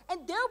apathy.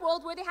 In their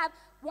world, where they have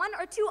 1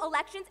 or 2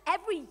 elections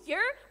every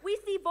year, we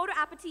see voter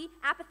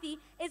apathy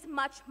is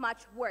much,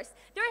 much worse.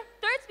 Their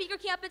third speaker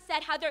came up and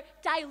said how they're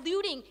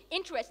diluting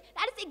interest.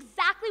 That is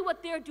exactly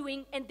what they're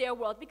doing in their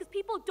world, because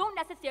people don't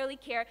necessarily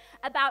care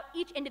about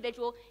each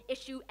individual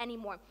issue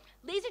anymore.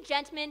 Ladies and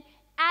gentlemen,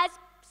 as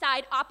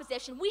side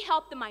opposition, we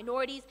help the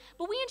minorities,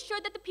 but we ensure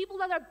that the people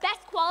that are best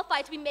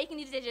qualified to be making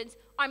these decisions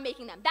are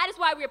making them. That is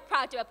why we are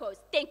proud to oppose.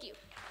 Thank you.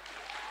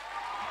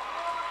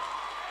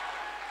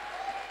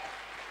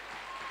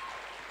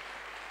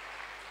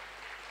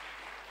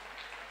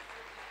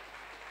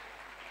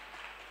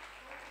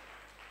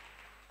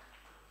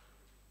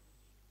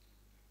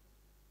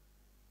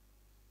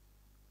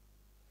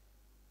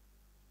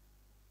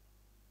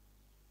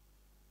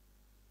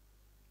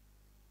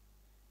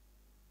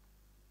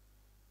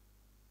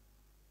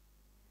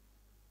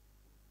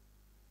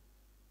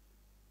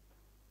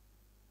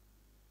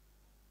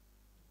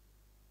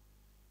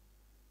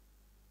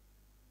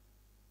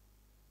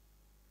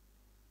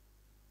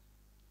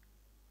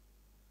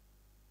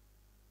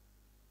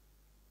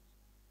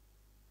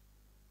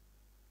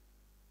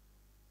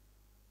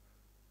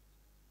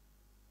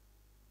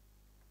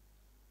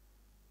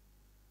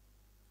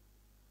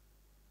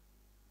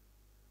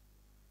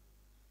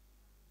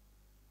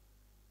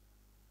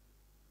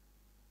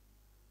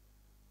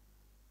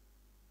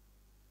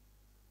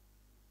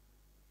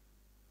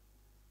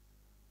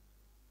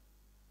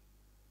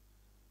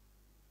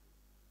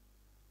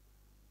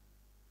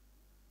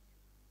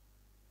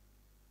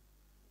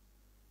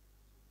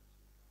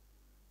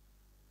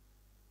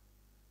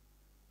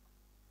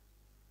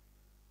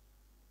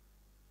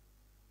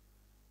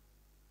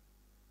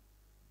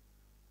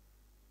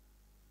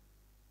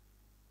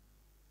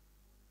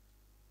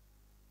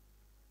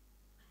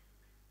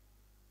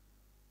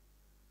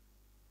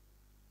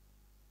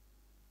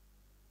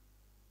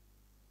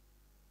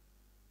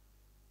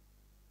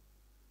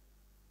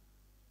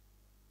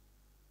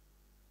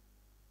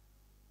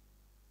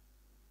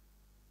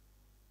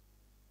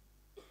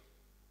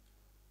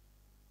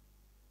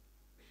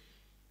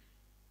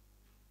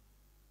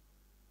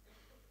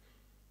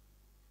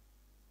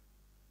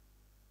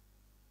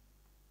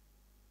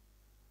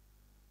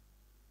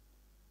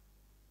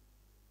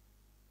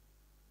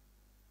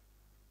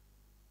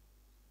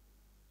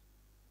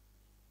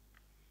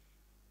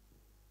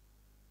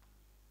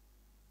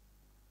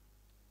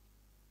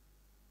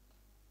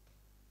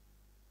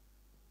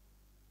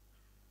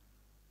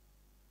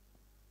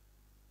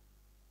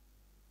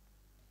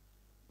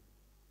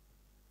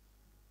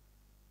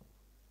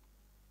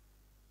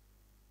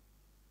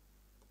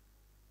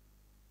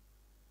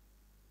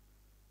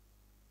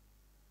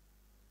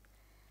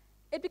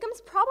 It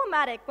becomes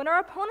problematic when our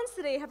opponents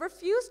today have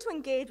refused to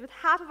engage with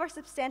half of our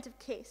substantive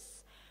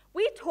case.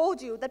 We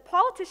told you that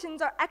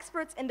politicians are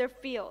experts in their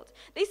field.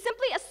 They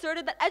simply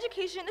asserted that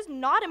education is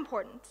not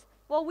important.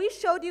 Well, we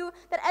showed you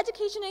that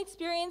education and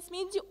experience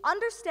means you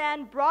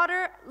understand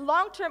broader,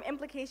 long-term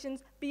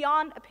implications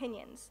beyond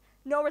opinions.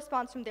 No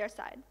response from their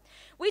side.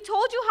 We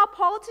told you how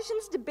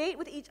politicians debate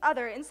with each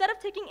other instead of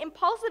taking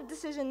impulsive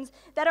decisions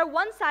that are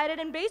one-sided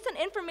and based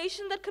on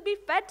information that could be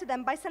fed to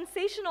them by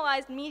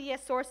sensationalized media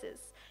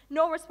sources.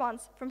 No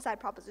response from side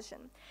proposition.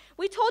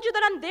 We told you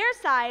that on their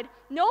side,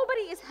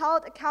 nobody is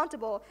held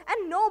accountable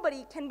and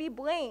nobody can be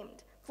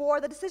blamed for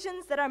the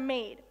decisions that are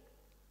made.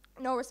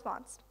 No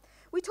response.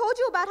 We told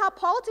you about how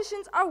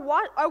politicians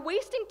are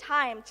wasting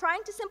time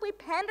trying to simply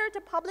pander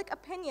to public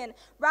opinion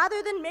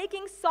rather than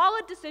making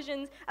solid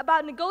decisions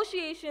about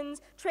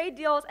negotiations, trade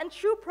deals, and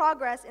true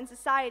progress in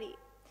society.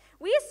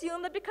 We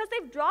assume that because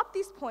they've dropped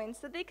these points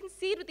that they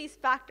concede with these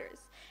factors.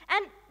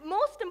 And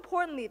most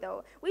importantly,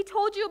 though, we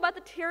told you about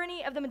the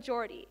tyranny of the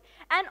majority.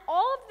 And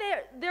all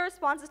of their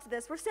responses to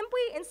this were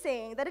simply in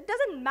saying that it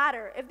doesn't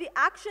matter if the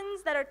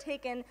actions that are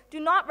taken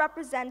do not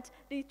represent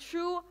the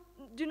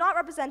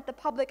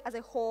public as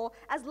a whole,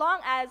 as long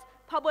as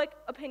public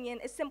opinion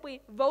is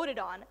simply voted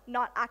on,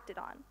 not acted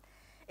on.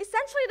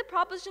 Essentially, the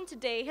proposition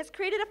today has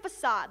created a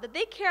facade that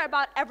they care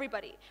about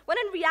everybody, when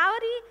in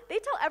reality, they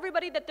tell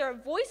everybody that their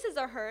voices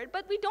are heard,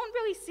 but we don't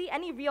really see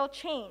any real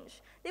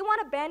change. They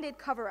want a Band-Aid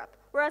cover-up,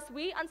 whereas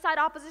we, on side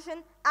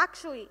opposition,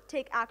 actually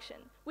take action.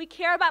 We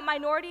care about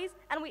minorities,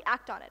 and we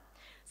act on it.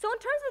 So in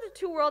terms of the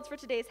two worlds for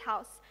today's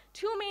House,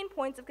 two main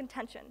points of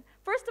contention.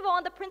 First of all,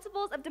 on the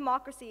principles of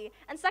democracy,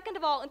 and second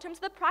of all, in terms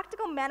of the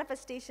practical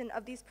manifestation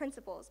of these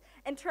principles,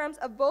 in terms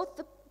of both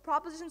the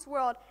proposition's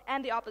world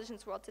and the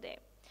opposition's world today.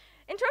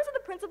 In terms of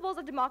the principles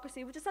of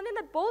democracy, which is something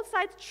that both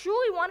sides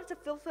truly wanted to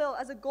fulfill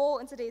as a goal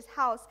in today's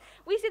House,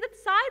 we see that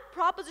side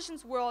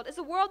proposition's world is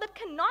a world that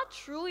cannot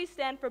truly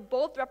stand for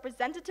both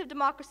representative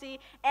democracy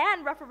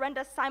and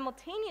referenda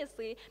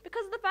simultaneously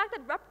because of the fact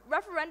that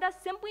referenda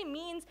simply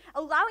means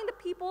allowing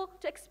the people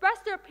to express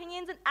their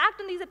opinions and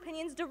act on these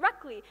opinions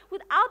directly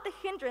without the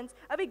hindrance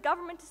of a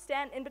government to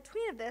stand in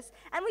between of this.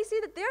 And we see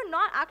that they're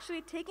not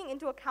actually taking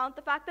into account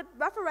the fact that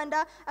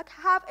referenda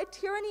have a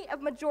tyranny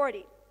of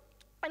majority,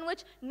 in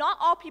which not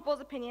all people's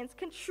opinions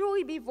can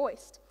truly be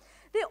voiced.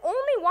 They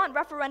only want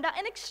referenda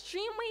in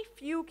extremely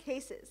few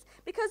cases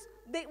because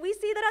we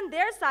see that on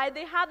their side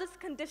they have this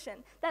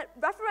condition that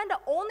referenda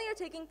only are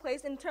taking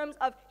place in terms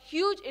of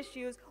huge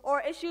issues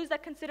or issues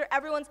that consider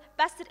everyone's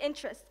vested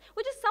interests,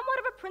 which is somewhat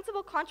of a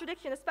principal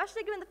contradiction,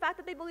 especially given the fact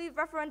that they believe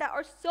referenda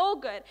are so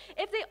good.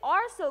 If they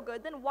are so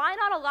good, then why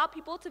not allow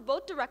people to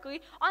vote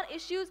directly on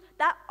issues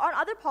that on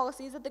other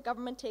policies that the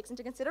government takes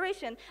into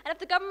consideration? And if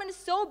the government is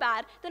so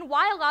bad, then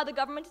why allow the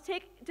government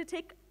to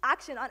take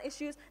action on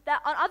issues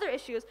on other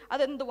issues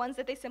other than the ones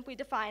that they simply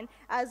define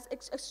as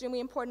extremely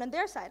important on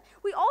their side?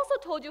 We also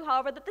told you,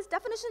 however, that this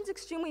definition is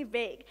extremely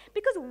vague,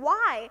 because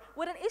why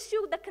would an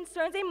issue that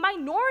concerns a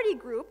minority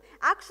group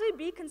actually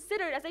be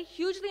considered as a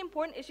hugely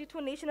important issue to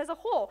a nation as a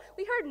whole?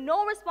 We heard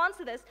no response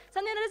to this,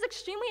 something that is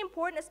extremely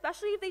important,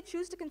 especially if they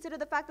choose to consider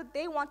the fact that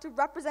they want to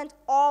represent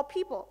all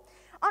people.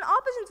 On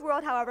opposition's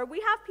world, however, we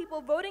have people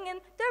voting in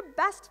their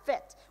best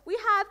fit. We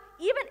have,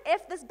 even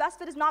if this best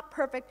fit is not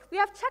perfect, we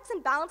have checks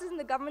and balances in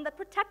the government that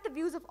protect the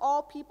views of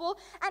all people,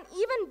 and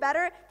even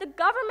better, the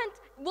government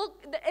will,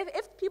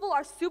 if people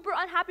are super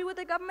unhappy with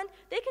the government,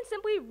 they can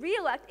simply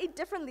re-elect a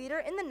different leader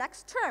in the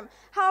next term.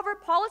 However,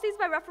 policies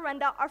by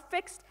referenda are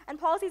fixed, and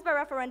policies by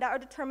referenda are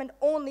determined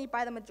only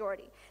by the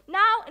majority.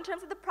 Now, in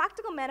terms of the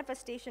practical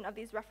manifestation of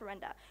these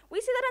referenda, we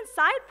see that on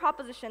side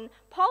proposition,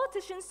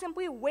 politicians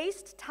simply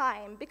waste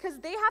time because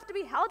they have to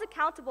be held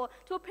accountable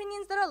to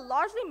opinions that are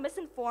largely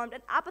misinformed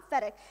and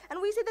apathetic,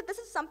 and we see that this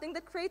is something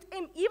that creates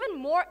an even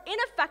more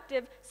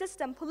ineffective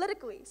system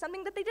politically,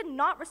 something that they did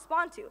not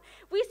respond to.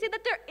 We see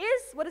that there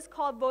is what is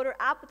called voter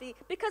apathy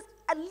because,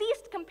 at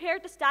least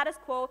compared to status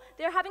quo,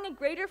 they're having a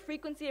greater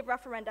frequency of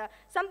referenda,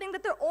 something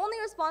that their only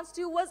response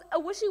to was a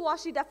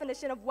wishy-washy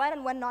definition of when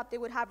and when not they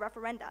would have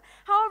referenda.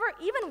 However,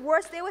 even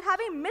worse, they would have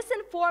a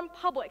misinformed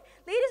public.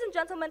 Ladies and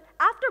gentlemen,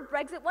 after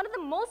Brexit, one of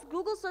the most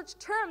Google search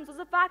terms was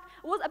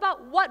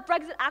about what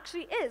Brexit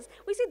actually is.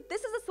 We see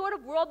this is the sort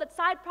of world that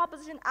side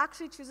proposition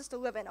actually chooses to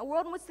live in, a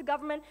world in which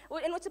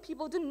the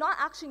people do not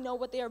actually know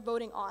what they are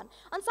voting on.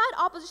 On side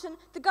opposition,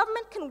 the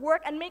government can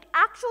work and make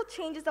actual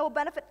changes that will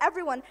benefit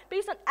everyone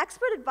based on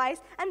expert advice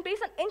and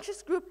based on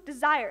interest group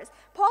desires.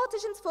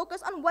 Politicians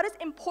focus on what is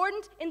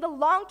important in the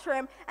long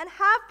term and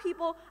have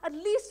people at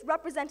least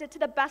represented to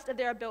the best of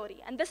their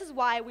ability, and this is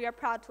why we are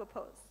proud to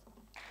oppose.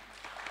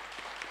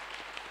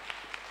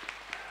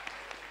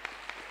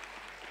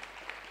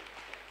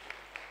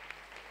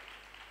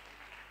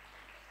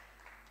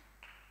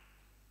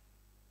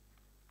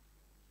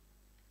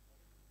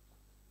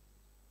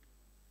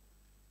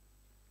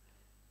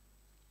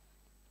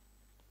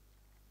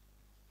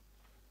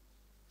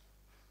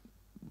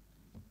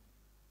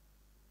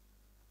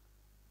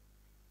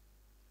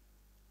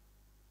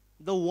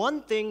 The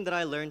one thing that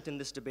I learned in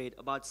this debate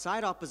about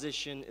side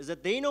opposition is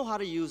that they know how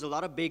to use a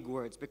lot of big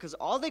words, because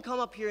all they come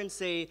up here and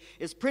say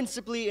is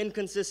principally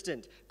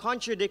inconsistent,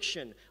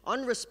 contradiction,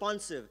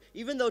 unresponsive,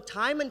 even though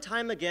time and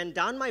time again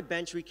down my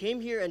bench we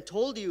came here and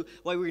told you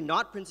why we're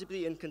not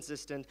principally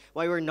inconsistent,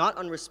 why we're not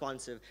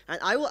unresponsive. And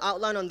I will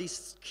outline on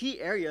these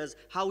key areas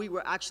how we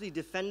were actually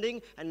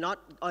defending and not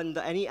on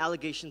any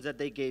allegations that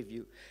they gave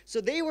you. So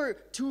they were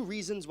two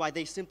reasons why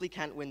they simply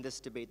can't win this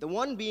debate. The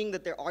one being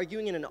that they're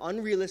arguing in an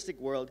unrealistic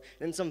world,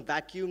 in some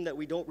vacuum that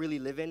we don't really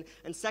live in,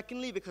 and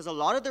secondly, because a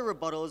lot of their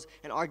rebuttals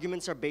and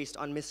arguments are based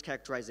on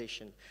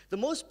mischaracterization. The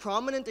most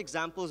prominent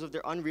examples of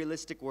their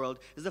unrealistic world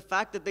is the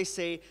fact that they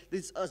say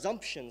these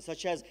assumptions,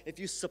 such as if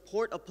you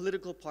support a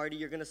political party,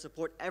 you're going to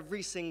support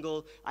every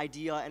single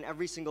idea and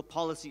every single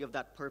policy of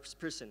that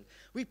person.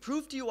 We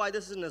proved to you why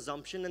this is an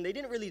assumption, and they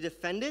didn't really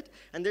defend it,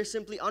 and they're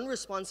simply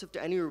unresponsive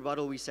to any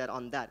rebuttal we said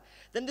on that.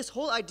 Then this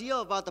whole idea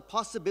about the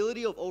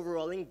possibility of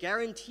overruling,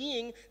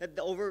 guaranteeing that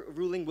the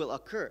overruling will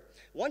occur.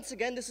 Once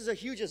again, this is a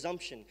huge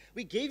assumption.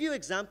 We gave you an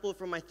example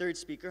from my third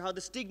speaker how the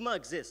stigma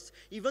exists.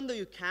 Even though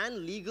you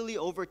can legally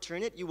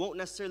overturn it, you won't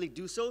necessarily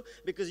do so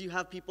because you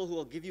have people who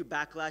will give you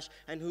backlash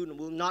and who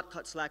will not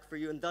cut slack for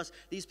you, and thus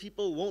these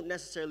people won't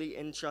necessarily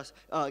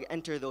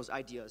enter those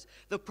ideas.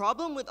 The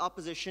problem with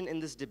opposition in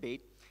this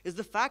debate is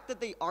the fact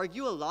that they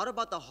argue a lot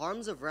about the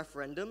harms of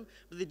referendum,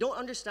 but they don't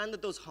understand that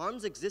those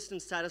harms exist in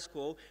status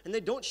quo, and they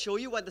don't show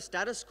you why the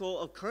status quo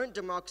of current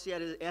democracy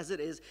as it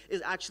is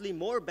actually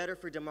more better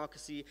for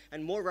democracy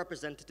and more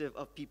representative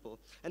of people.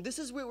 And this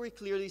is what we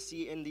clearly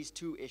see in these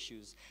two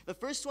issues. The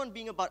first one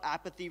being about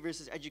apathy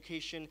versus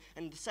education,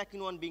 and the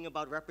second one being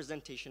about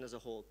representation as a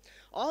whole.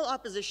 All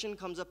opposition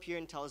comes up here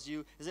and tells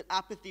you is that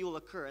apathy will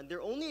occur, and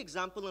their only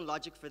example and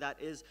logic for that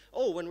is,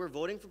 oh, when we're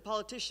voting for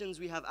politicians,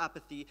 we have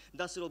apathy,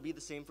 thus it'll be the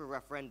same for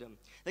referendum.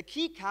 The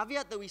key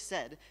caveat that we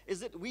said is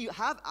that we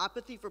have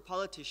apathy for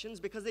politicians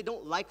because they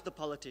don't like the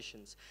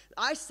politicians.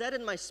 I said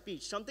in my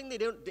speech, something they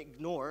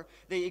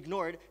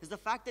ignored, is the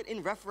fact that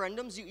in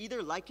referendums, you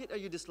either like it or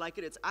you dislike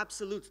it. It's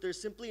absolute. There's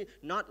simply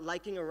not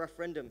liking a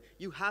referendum.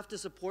 You have to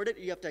support it,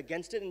 you have to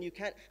against it, and you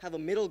can't have a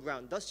middle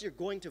ground. Thus, you're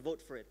going to vote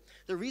for it.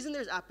 The reason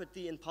there's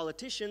apathy in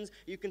politicians,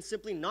 you can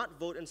simply not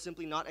vote and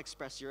simply not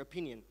express your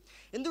opinion.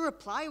 In the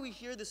reply, we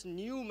hear this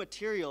new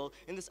material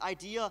in this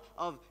idea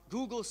of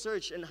Google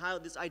search and how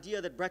this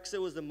idea that Brexit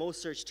was the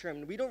most searched term.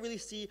 And we don't really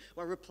see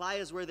why reply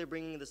is where they're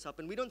bringing this up.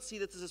 And we don't see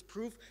that this is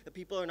proof that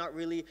people are not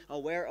really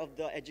aware of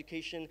the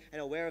education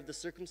and aware of the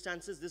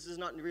circumstances. This is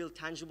not real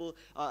tangible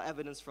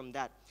evidence from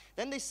that.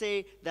 Then they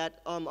say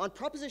that on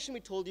proposition we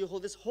told you,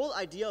 this whole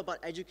idea about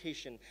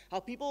education, how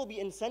people will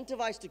be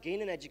incentivized to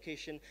gain an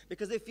education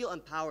because they feel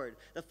empowered.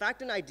 The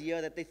fact and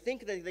idea that they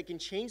think that they can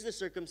change the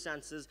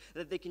circumstances,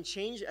 that they can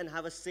change and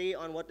have a say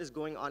on what is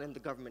going on in the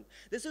government.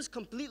 This is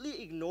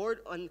completely ignored,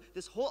 and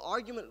this whole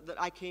argument that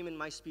I came in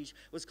my speech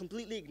was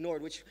completely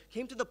ignored, which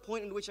came to the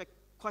point in which I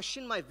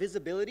question my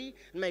visibility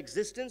and my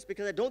existence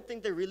because I don't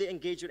think they really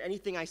engaged with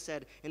anything I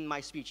said in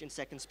my speech in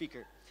second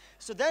speaker.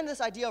 So then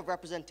this idea of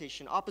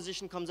representation,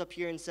 opposition comes up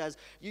here and says,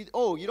 you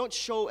don't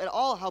show at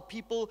all how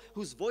people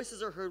whose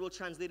voices are heard will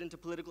translate into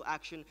political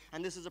action,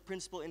 and this is a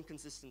principal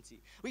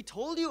inconsistency. We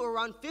told you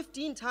around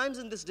 15 times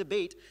in this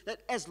debate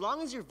that as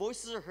long as your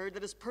voices are heard,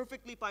 that is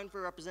perfectly fine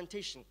for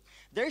representation.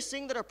 They're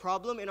saying that our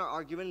problem in our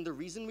argument, and the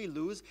reason we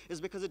lose, is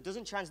because it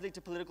doesn't translate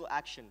to political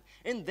action.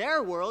 In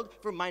their world,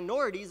 for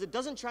minorities, it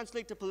doesn't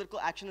translate to political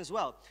action as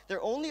well.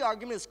 Their only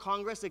argument is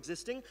Congress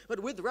existing, but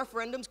with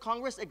referendums,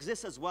 Congress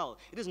exists as well.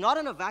 It is not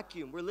in a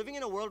vacuum. We're living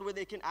in a world where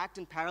they can act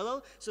in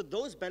parallel, so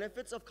those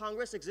benefits of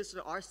Congress exist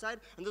on our side,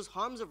 and those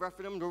harms of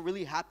referendum don't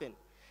really happen.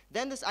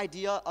 Then this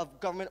idea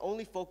of government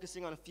only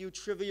focusing on a few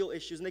trivial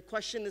issues, and they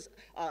question this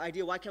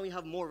idea, why can't we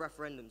have more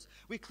referendums?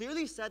 We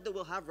clearly said that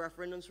we'll have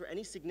referendums for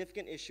any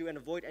significant issue and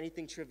avoid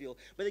anything trivial,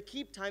 but they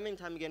keep time and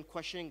time again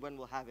questioning when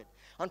we'll have it.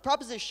 On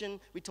proposition,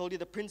 we told you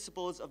the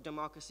principles of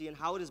democracy and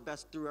how it is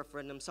best through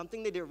referendum,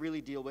 something they didn't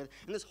really deal with,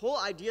 and this whole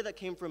idea that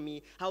came from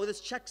me, how this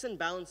checks and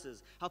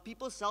balances, how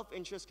people's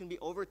self-interest can be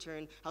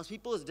overturned, how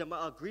people's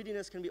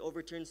greediness can be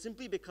overturned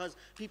simply because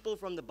people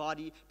from the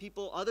body,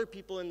 other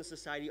people in the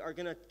society are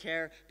going to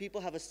care. People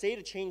have a say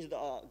to change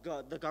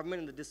the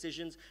government and the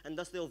decisions, and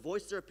thus they'll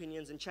voice their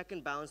opinions and check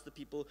and balance the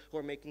people who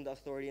are making the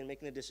authority and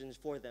making the decisions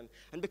for them.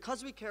 And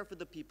because we care for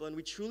the people and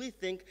we truly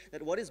think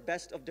that what is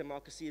best of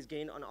democracy is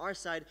gained on our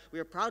side, we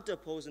are proud to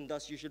oppose, and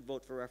thus you should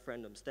vote for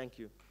referendums. Thank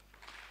you.